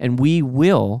 And we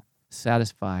will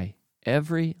satisfy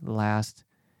every last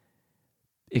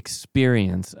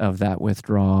experience of that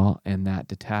withdrawal and that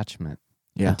detachment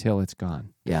until it's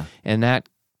gone. Yeah. And that,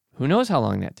 who knows how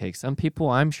long that takes. Some people,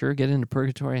 I'm sure, get into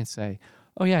purgatory and say,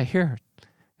 oh yeah, here,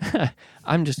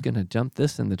 I'm just going to dump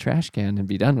this in the trash can and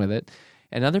be done with it.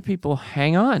 And other people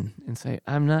hang on and say,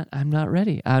 I'm not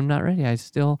ready. I'm not ready. I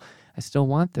still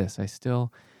want this. I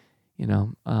still,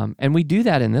 and we do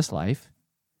that in this life.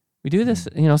 We do this,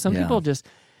 some people just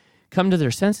come to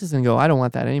their senses and go, I don't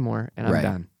want that anymore, and I'm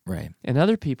done. Right. And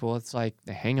other people, it's like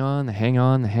they hang on,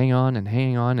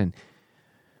 and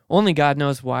only God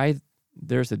knows why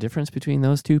there's a difference between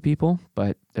those two people,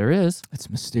 but there is. It's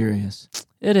mysterious.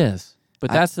 It is.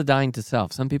 But that's the dying to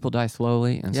self. Some people die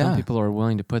slowly, and some people are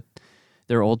willing to put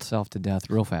their old self to death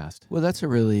real fast. Well, that's a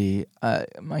really,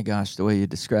 my gosh, the way you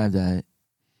describe that,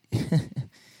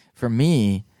 for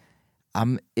me,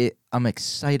 I'm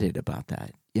excited about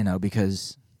that,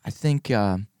 because I think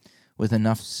with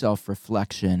enough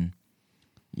self-reflection,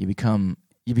 you become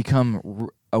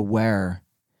aware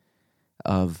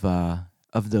of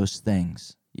those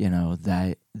things,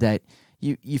 that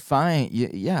you find,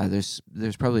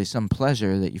 there's probably some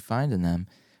pleasure that you find in them,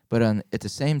 but at the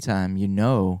same time,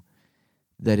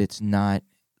 that it's not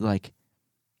like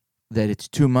that it's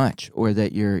too much, or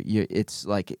that it's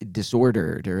like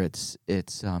disordered, or it's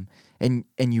and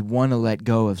you want to let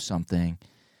go of something,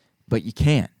 but you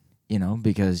can't,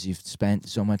 because you've spent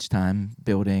so much time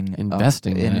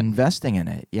investing in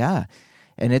it. Yeah.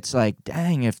 And it's like,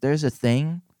 dang, if there's a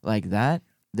thing like that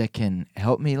can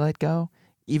help me let go,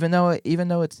 even though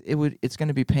it's going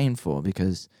to be painful,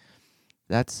 because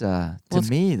that's to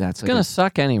me that's it's going to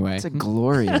suck anyway. It's a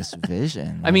glorious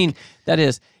vision. I mean, that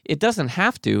is, it doesn't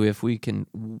have to if we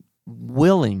can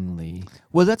willingly.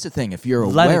 Well, that's the thing. If you're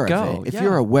aware of it,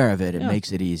 you're aware of it, it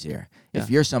makes it easier. Yeah. If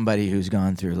you're somebody who's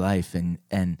gone through life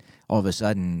and all of a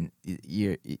sudden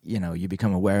you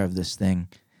become aware of this thing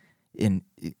in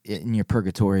your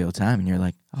purgatorial time, and you're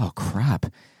like, oh crap,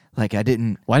 Like I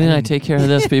didn't. Why didn't I take care of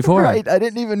this before? Right. I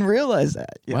didn't even realize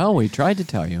that. Yeah. Well, we tried to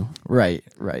tell you. Right.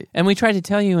 And we tried to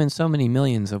tell you in so many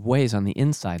millions of ways on the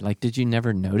inside. Like, did you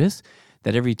never notice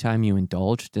that every time you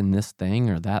indulged in this thing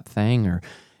or that thing or,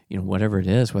 whatever it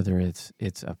is, whether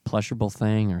it's a pleasurable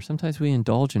thing or sometimes we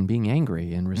indulge in being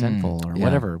angry and resentful or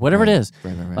whatever it is.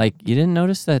 Right. Like, you didn't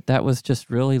notice that was just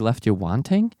really left you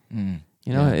wanting?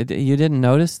 You didn't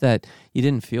notice that you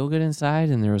didn't feel good inside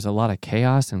and there was a lot of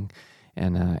chaos and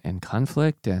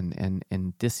conflict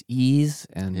and dis-ease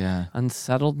and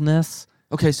unsettledness.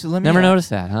 Okay, so let me never noticed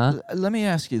that, huh? Let me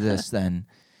ask you this then.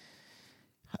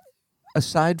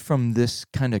 Aside from this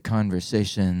kind of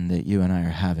conversation that you and I are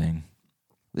having,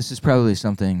 this is probably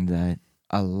something that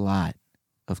a lot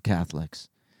of Catholics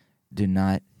do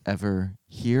not ever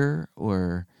hear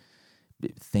or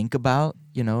think about,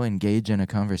 engage in a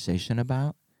conversation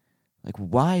about. Like,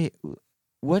 why?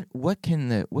 What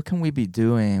can we be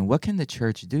doing? What can the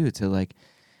church do to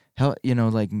help,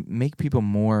 make people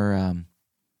more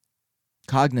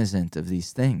cognizant of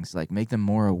these things, like make them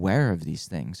more aware of these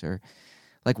things, or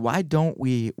why don't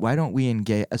we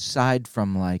engage aside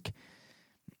from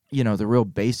the real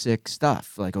basic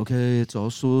stuff, okay, it's All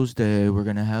Souls Day, we're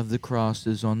gonna have the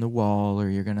crosses on the wall, or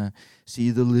you're gonna see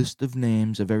the list of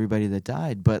names of everybody that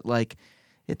died, but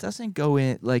it doesn't go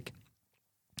in. I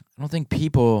don't think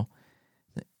people.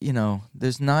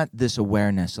 There's not this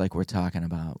awareness like we're talking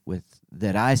about with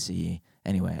that I see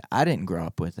anyway. I didn't grow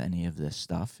up with any of this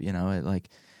stuff,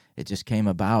 it just came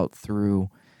about through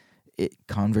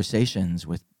conversations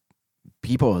with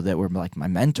people that were like my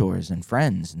mentors and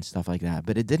friends and stuff like that.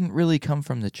 But it didn't really come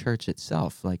from the church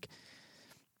itself. I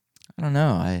don't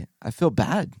know. I feel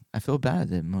bad. I feel bad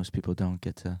that most people don't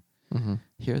get to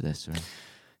hear this.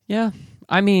 Yeah.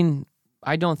 I mean,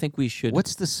 I don't think we should.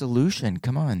 What's the solution?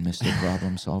 Come on, Mr.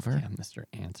 Problem Solver. Yeah, Mr.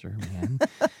 Answer Man.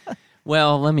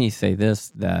 Well, let me say this,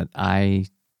 that I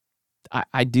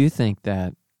do think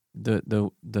that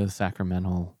the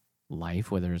sacramental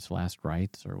life, whether it's last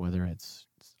rites or whether it's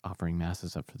offering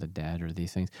masses up for the dead or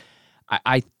these things,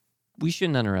 we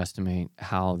shouldn't underestimate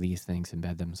how these things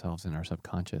embed themselves in our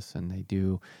subconscious, and they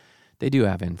do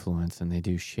have influence, and they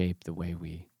do shape the way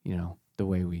we.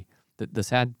 The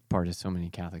sad part is so many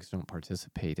Catholics don't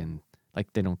participate in,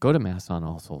 they don't go to Mass on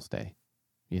All Souls Day.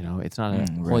 It's not a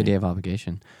holy day of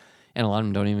obligation. And a lot of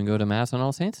them don't even go to Mass on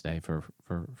All Saints Day for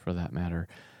that matter,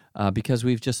 because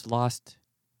we've just lost,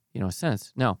 a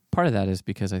sense. Now, part of that is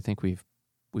because I think we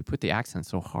put the accent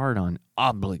so hard on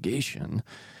obligation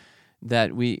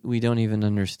that we don't even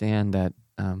understand that,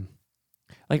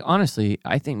 honestly,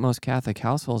 I think most Catholic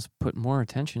households put more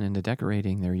attention into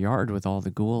decorating their yard with all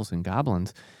the ghouls and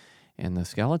goblins and the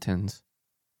skeletons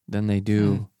than they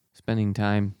do spending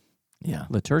time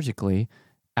liturgically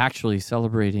actually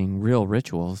celebrating real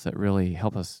rituals that really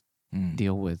help us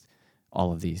deal with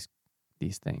all of these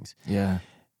things. Yeah.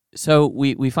 So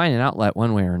we find an outlet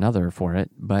one way or another for it,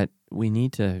 but we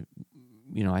need to,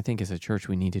 I think as a church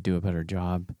we need to do a better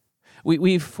job.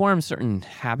 We've formed certain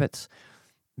habits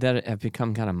that have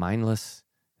become kind of mindless,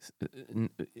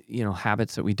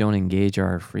 habits that we don't engage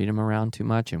our freedom around too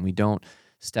much, and we don't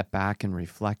step back and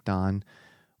reflect on,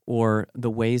 or the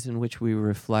ways in which we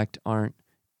reflect aren't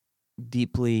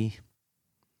deeply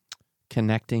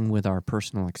connecting with our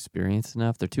personal experience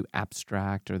enough. They're too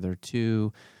abstract, or they're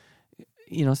too,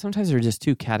 sometimes they're just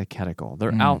too catechetical.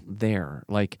 They're out there,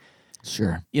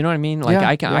 Sure. You know what I mean?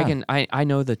 I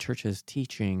know the church's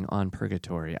teaching on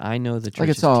purgatory. I know the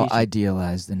church's it's all teaching,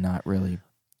 idealized and not really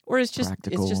or it's just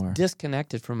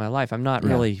disconnected from my life. I'm not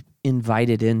really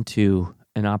invited into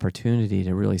an opportunity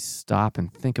to really stop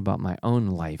and think about my own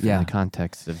life in the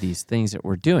context of these things that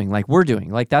we're doing.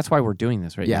 That's why we're doing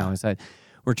this right now, is that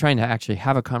we're trying to actually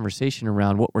have a conversation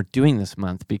around what we're doing this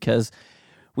month, because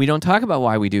we don't talk about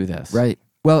why we do this. Right.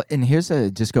 Well, and here's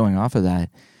just going off of that,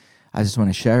 I just want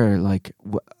to share,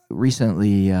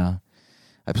 recently I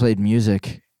played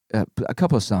music, a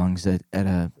couple of songs at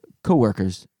a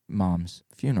coworker's mom's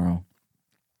funeral.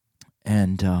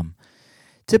 And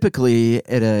typically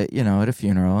at a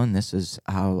funeral, and this is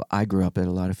how I grew up at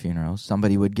a lot of funerals,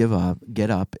 somebody would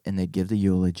get up and they'd give the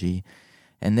eulogy,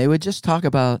 and they would just talk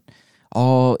about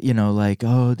all,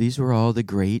 oh, these were all the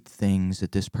great things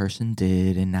that this person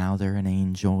did, and now they're an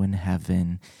angel in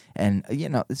heaven. And,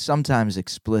 sometimes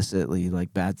explicitly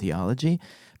bad theology,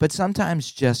 but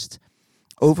sometimes just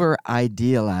over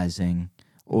idealizing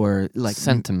or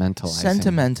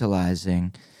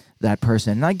sentimentalizing that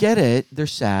person. And I get it. They're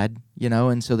sad,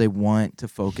 and so they want to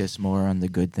focus more on the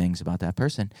good things about that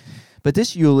person. But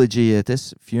this eulogy at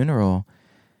this funeral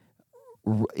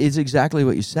is exactly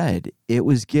what you said. It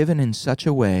was given in such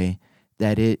a way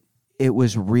that it it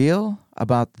was real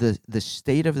about the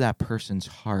state of that person's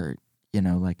heart,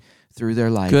 like through their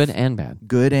life. Good and bad.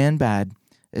 Good and bad.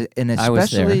 And I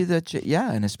was there. especially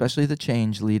and especially the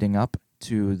change leading up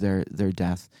to their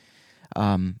death,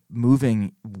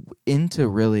 moving into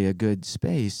really a good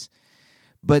space.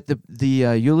 But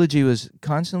the eulogy was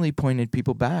constantly pointing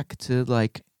people back to,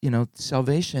 like,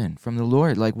 salvation from the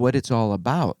Lord, like what it's all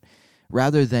about,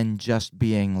 rather than just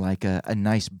being like a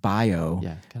nice bio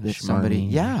that somebody.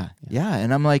 Yeah.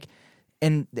 And I'm like,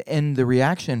 and the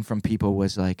reaction from people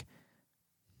was like,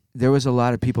 there was a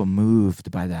lot of people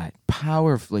moved by that,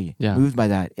 powerfully moved by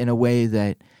that in a way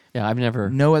that I've never,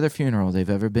 no other funeral they've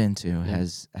ever been to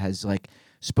has like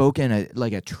spoken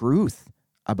a truth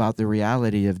about the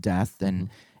reality of death and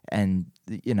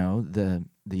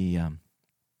the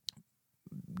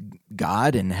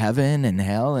God and heaven and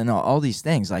hell and all these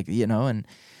things, like, and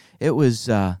it was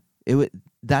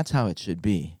that's how it should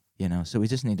be. So we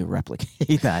just need to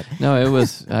replicate that. No, it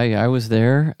was. I was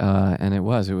there, and it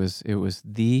was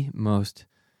the most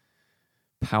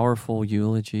powerful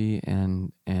eulogy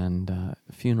and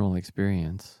funeral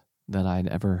experience that I'd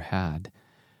ever had,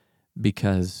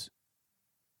 because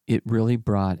it really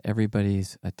brought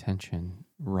everybody's attention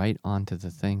right onto the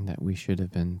thing that we should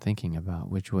have been thinking about,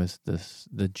 which was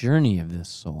the journey of this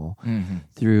soul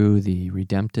through the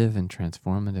redemptive and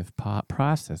transformative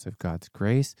process of God's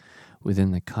grace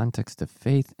within the context of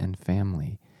faith and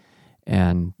family.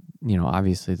 And,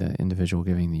 obviously the individual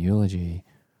giving the eulogy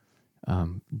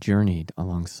journeyed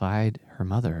alongside her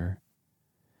mother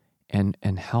and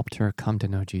helped her come to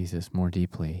know Jesus more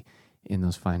deeply in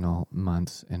those final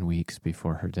months and weeks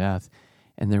before her death.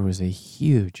 And there was a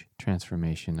huge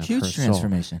transformation of her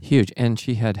soul. Huge. And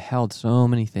she had held so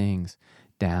many things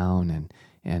down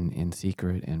and in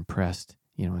secret and pressed,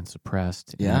 and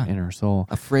suppressed in her soul.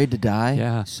 Afraid to die.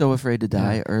 Yeah. So afraid to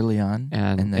die early on.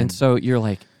 And so you're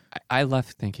like, I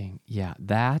left thinking,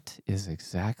 that is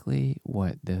exactly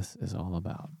what this is all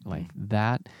about. Like,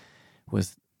 that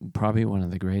was probably one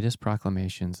of the greatest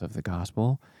proclamations of the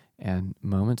gospel and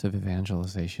moments of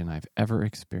evangelization I've ever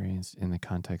experienced in the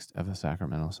context of a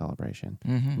sacramental celebration.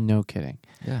 Mm-hmm. No kidding.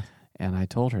 Yeah. And I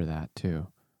told her that too,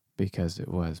 because it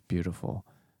was beautiful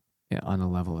on a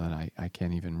level that I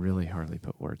can't even really hardly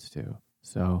put words to.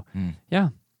 So,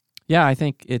 yeah, I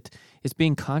think it's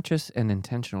being conscious and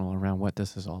intentional around what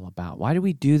this is all about. Why do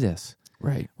we do this?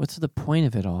 Right. What's the point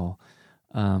of it all?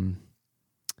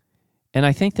 And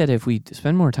I think that if we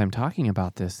spend more time talking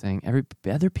about this thing,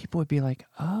 other people would be like,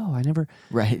 "Oh, I never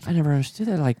understood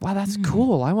that." Like, wow, that's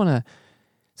cool. I want to.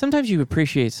 Sometimes you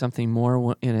appreciate something more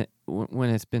when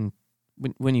it's been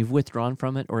when you've withdrawn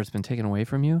from it or it's been taken away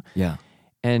from you. Yeah.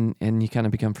 And you kind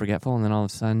of become forgetful, and then all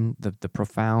of a sudden, the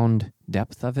profound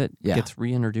depth of it gets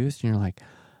reintroduced, and you're like,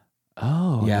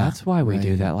 "Oh, that's why we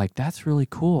do that." Like, that's really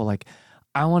cool. Like,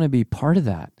 I want to be part of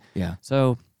that. Yeah.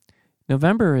 So,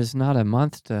 November is not a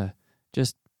month to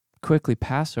just quickly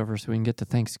pass over so we can get to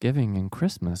Thanksgiving and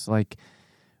Christmas. Like,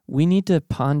 we need to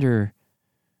ponder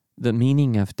the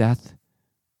meaning of death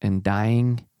and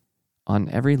dying on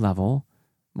every level,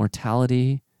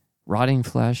 mortality, rotting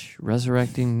flesh,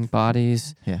 resurrecting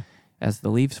bodies, as the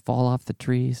leaves fall off the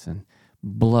trees and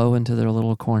blow into their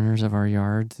little corners of our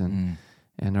yards, and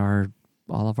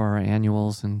all of our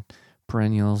annuals and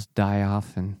perennials die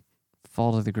off and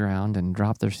fall to the ground and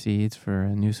drop their seeds for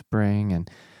a new spring.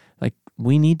 And like,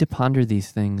 we need to ponder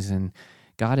these things, and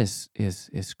God is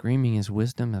screaming His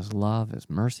wisdom, His love, His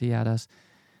mercy at us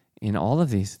in all of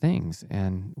these things,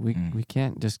 and we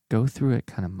can't just go through it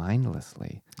kind of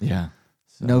mindlessly. Yeah.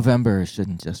 So. November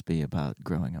shouldn't just be about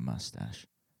growing a mustache,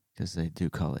 because they do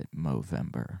call it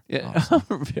Movember. Yeah.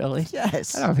 Really?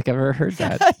 Yes. I don't think I've ever heard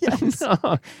that.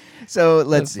 No. So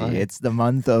let's see. Funny. It's the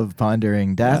month of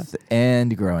pondering death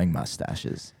and growing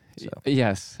mustaches. So.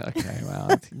 Yes. Okay.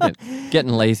 Well,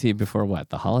 getting lazy before what?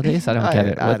 The holidays? I don't get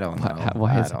it. I don't know.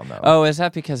 Why I don't know. Oh, is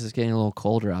that because it's getting a little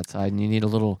colder outside and you need a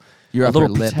little upper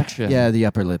lip protection? Yeah, the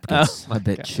upper lip gets a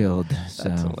bit chilled. So.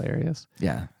 That's hilarious.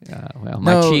 Yeah. Yeah. Well,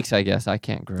 my cheeks, I guess I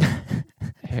can't grow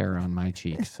hair on my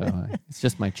cheeks, so it's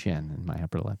just my chin and my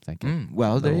upper lip. Thank you.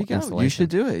 Well, there you go. Insulation. You should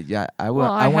do it. Yeah, I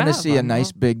I want to see a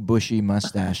nice big bushy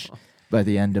mustache by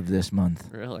the end of this month.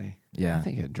 Really? Yeah. I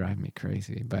think it'd drive me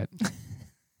crazy, but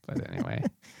anyway.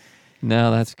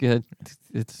 No, that's good.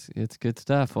 It's good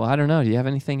stuff. Well, I don't know. Do you have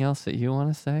anything else that you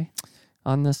want to say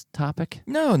on this topic?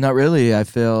 No, not really. I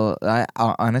feel,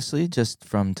 honestly, just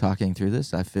from talking through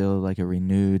this, I feel like a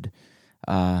renewed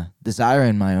desire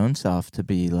in my own self to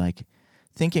be like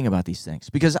thinking about these things.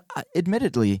 Because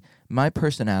admittedly, my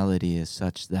personality is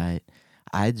such that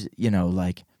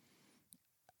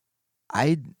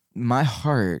my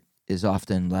heart is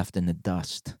often left in the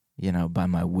dust, by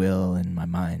my will and my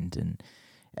mind,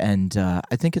 and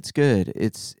I think it's good.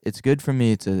 It's good for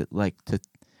me to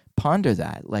ponder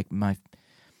that.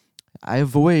 I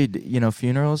avoid,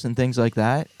 funerals and things like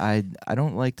that. I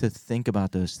don't like to think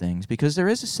about those things because there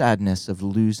is a sadness of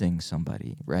losing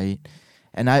somebody, right?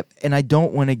 And I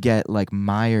don't want to get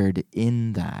mired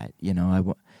in that.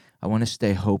 I want to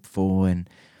stay hopeful,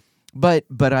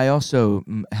 but I also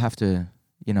have to,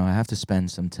 I have to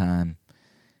spend some time.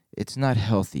 It's not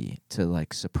healthy to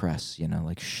suppress,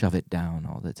 shove it down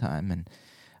all the time,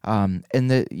 and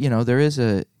there is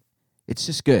it's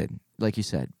just good. Like you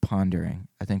said, pondering.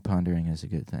 I think pondering is a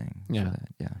good thing. Yeah.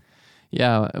 Yeah.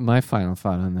 Yeah. My final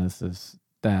thought on this is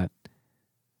that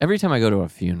every time I go to a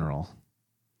funeral,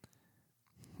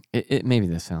 it maybe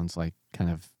this sounds like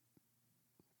kind of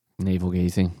navel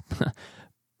gazing,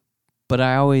 but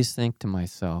I always think to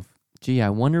myself, gee, I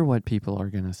wonder what people are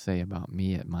going to say about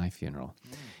me at my funeral.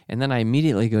 And then I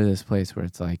immediately go to this place where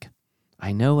it's like,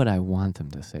 I know what I want them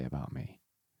to say about me.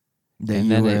 That and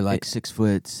you were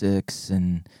 6'6"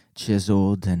 and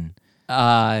chiseled and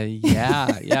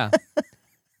yeah.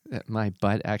 My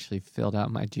butt actually filled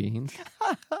out my jeans.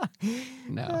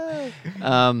 No.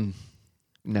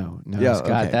 No, yeah, Scott,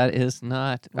 okay. That is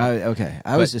not. Okay,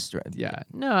 I was just ready. Yeah,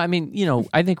 no, I mean,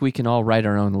 I think we can all write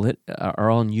our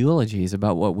own eulogies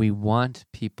about what we want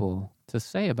people to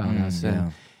say about us,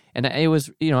 and it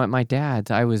was, at my dad's,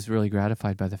 I was really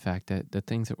gratified by the fact that the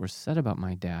things that were said about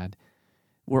my dad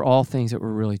were all things that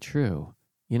were really true.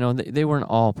 They weren't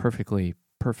all perfectly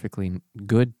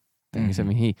good things. Mm-hmm.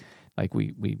 I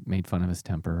mean, we made fun of his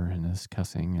temper and his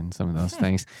cussing and some of those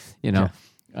things, yeah.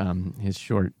 His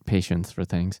short patience for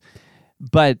things.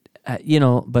 But,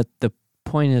 but the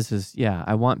point is,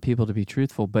 I want people to be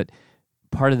truthful. But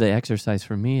part of the exercise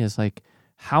for me is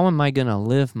how am I going to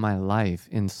live my life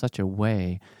in such a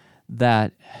way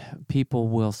that people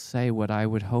will say what I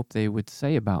would hope they would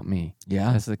say about me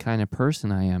as the kind of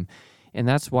person I am. And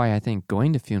that's why I think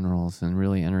going to funerals and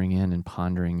really entering in and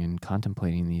pondering and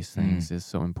contemplating these things is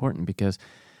so important because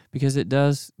it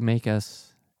does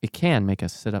it can make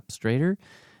us sit up straighter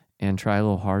and try a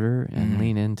little harder and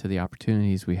lean into the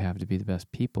opportunities we have to be the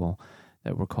best people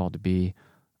that we're called to be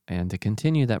and to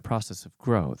continue that process of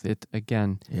growth.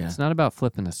 It's not about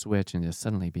flipping a switch and just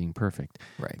suddenly being perfect,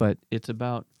 right? But it's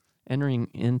about entering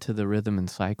into the rhythm and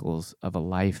cycles of a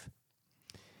life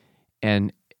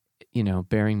and,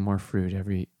 bearing more fruit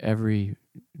every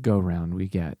go-round we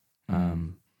get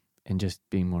and just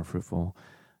being more fruitful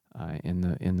in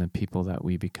the people that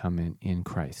we become in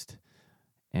Christ.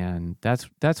 And that's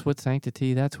what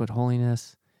sanctity, that's what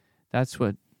holiness, that's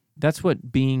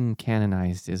what being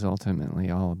canonized is ultimately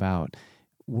all about.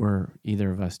 Were either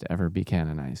of us to ever be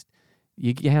canonized.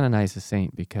 You canonize a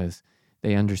saint because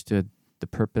they understood the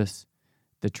purpose,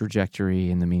 the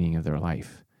trajectory, and the meaning of their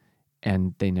life.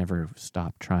 And they never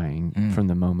stopped trying from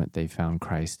the moment they found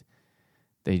Christ.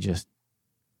 They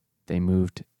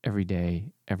moved every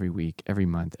day, every week, every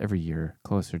month, every year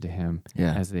closer to Him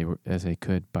as they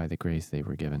could by the grace they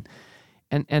were given.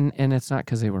 And it's not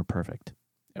because they were perfect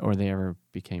or they ever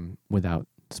became without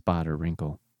spot or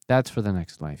wrinkle. That's for the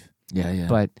next life. Yeah.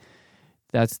 But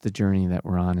that's the journey that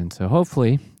we're on. And so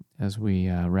hopefully, as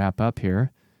we wrap up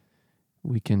here,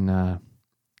 we can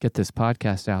get this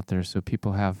podcast out there so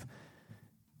people have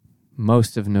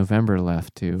most of November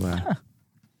left to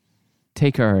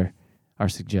take our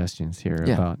suggestions here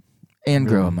about and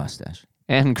grow a mustache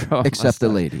except the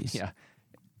ladies. Yeah.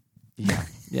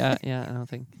 I don't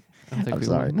think I'm we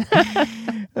sorry.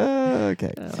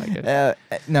 Okay. I like it.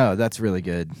 No, that's really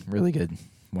good. Really good.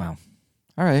 Wow.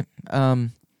 All right.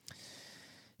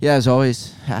 As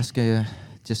always,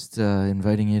 just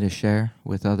inviting you to share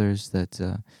with others that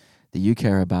you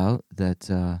care about,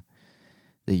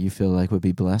 that you feel like would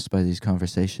be blessed by these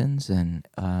conversations, and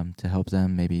to help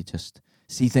them maybe just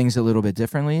see things a little bit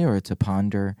differently or to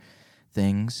ponder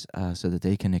things so that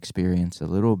they can experience a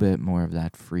little bit more of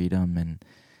that freedom and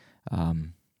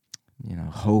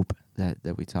hope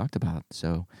that we talked about.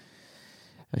 So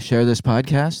share this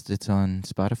podcast. It's on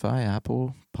Spotify,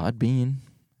 Apple, Podbean.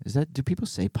 Do people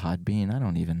say Podbean? I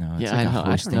don't even know. It's I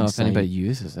don't know if anybody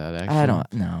uses that, actually. I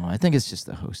don't know. I think it's just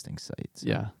a hosting site. So.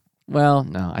 Yeah. Well,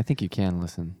 no, I think you can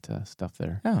listen to stuff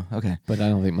there. Oh, okay. But I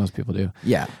don't think most people do.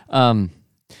 Yeah.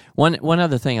 One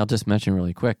other thing I'll just mention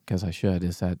really quick, because I should,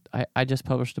 is that I just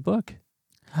published a book.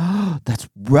 That's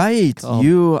right.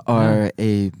 You are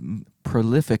a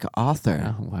prolific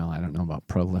author. Well, I don't know about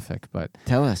prolific, but...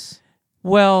 Tell us.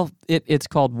 Well, it's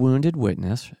called Wounded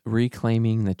Witness,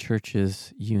 Reclaiming the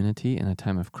Church's Unity in a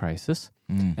Time of Crisis.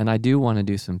 And I do want to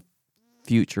do some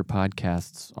future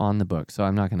podcasts on the book, so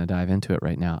I'm not going to dive into it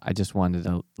right now. I just wanted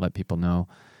to let people know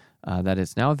that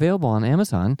it's now available on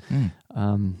Amazon.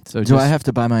 Do I have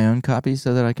to buy my own copy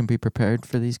so that I can be prepared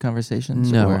for these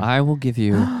conversations? No, I will give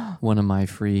you one of my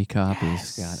free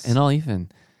copies, Scott. And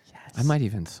I might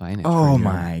even sign it. Oh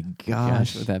my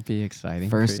gosh. Would that be exciting?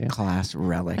 First class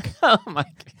relic. Oh my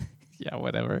God. Yeah,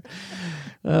 whatever.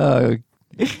 Oh,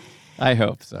 I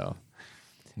hope so.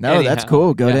 No, anyhow, that's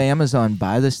cool. Go to Amazon,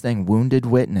 buy this thing, Wounded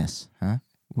Witness. Huh?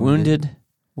 Wounded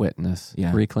Witness,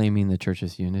 reclaiming the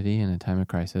church's unity in a time of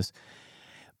crisis.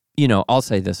 I'll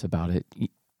say this about it.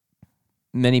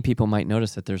 Many people might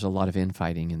notice that there's a lot of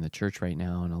infighting in the church right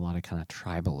now and a lot of kind of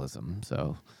tribalism.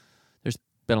 So there's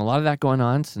been a lot of that going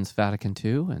on since Vatican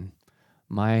II, and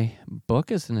my book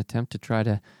is an attempt to try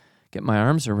to get my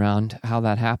arms around how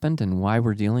that happened and why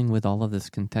we're dealing with all of this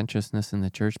contentiousness in the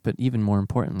church, but even more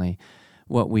importantly,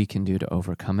 what we can do to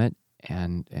overcome it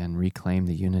and reclaim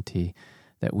the unity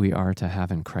that we are to have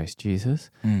in Christ Jesus,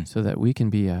 so that we can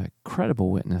be a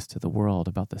credible witness to the world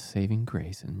about the saving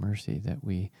grace and mercy that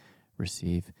we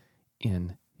receive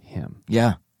in Him.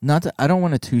 Yeah. I don't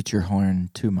want to toot your horn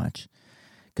too much,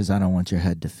 because I don't want your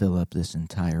head to fill up this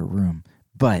entire room.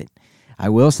 But I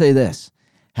will say this,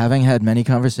 having had many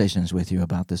conversations with you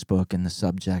about this book and the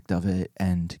subject of it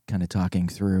and kind of talking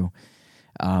through,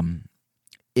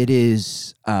 it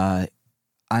is...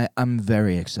 I'm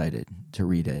very excited to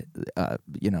read it,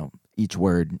 each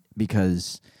word,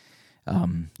 because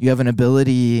you have an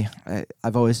ability,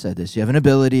 I've always said this, you have an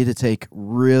ability to take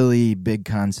really big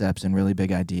concepts and really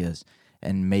big ideas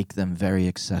and make them very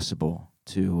accessible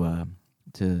to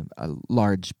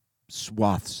large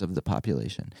swaths of the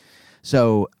population.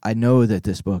 So I know that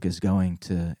this book is going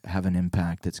to have an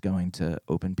impact. It's going to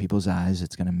open people's eyes.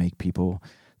 It's going to make people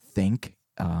think,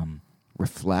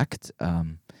 reflect,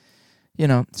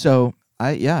 so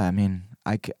I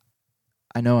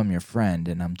know I'm your friend,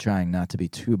 and I'm trying not to be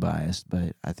too biased,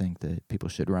 but I think that people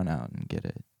should run out and get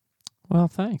it. Well,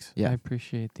 thanks. Yeah. I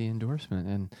appreciate the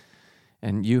endorsement,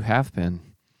 and you have been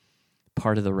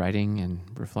part of the writing and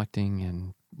reflecting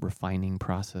and refining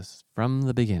process from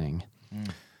the beginning.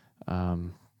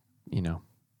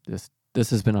 This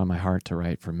has been on my heart to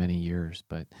write for many years,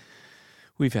 but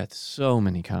we've had so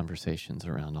many conversations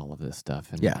around all of this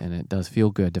stuff, and it does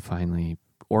feel good to finally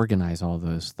organize all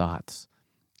those thoughts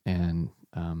and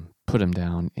put them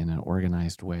down in an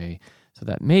organized way so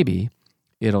that maybe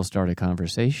it'll start a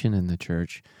conversation in the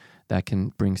church that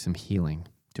can bring some healing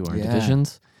to our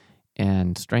divisions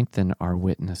and strengthen our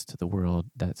witness to the world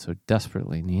that so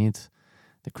desperately needs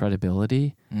the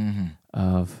credibility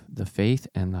of the faith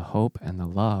and the hope and the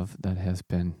love that has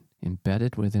been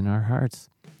embedded within our hearts.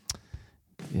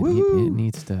 It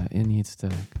needs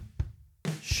to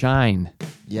shine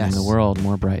in the world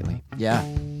more brightly. Yeah.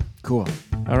 Cool.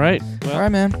 All right. Well, all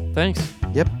right, man. Thanks.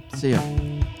 Yep. See ya.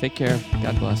 Take care.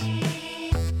 God bless.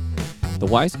 The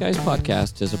Wise Guys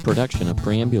Podcast is a production of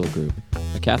Preambula Group,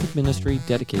 a Catholic ministry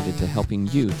dedicated to helping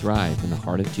you thrive in the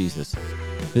heart of Jesus.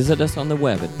 Visit us on the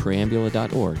web at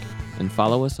preambula.org and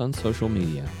follow us on social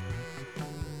media.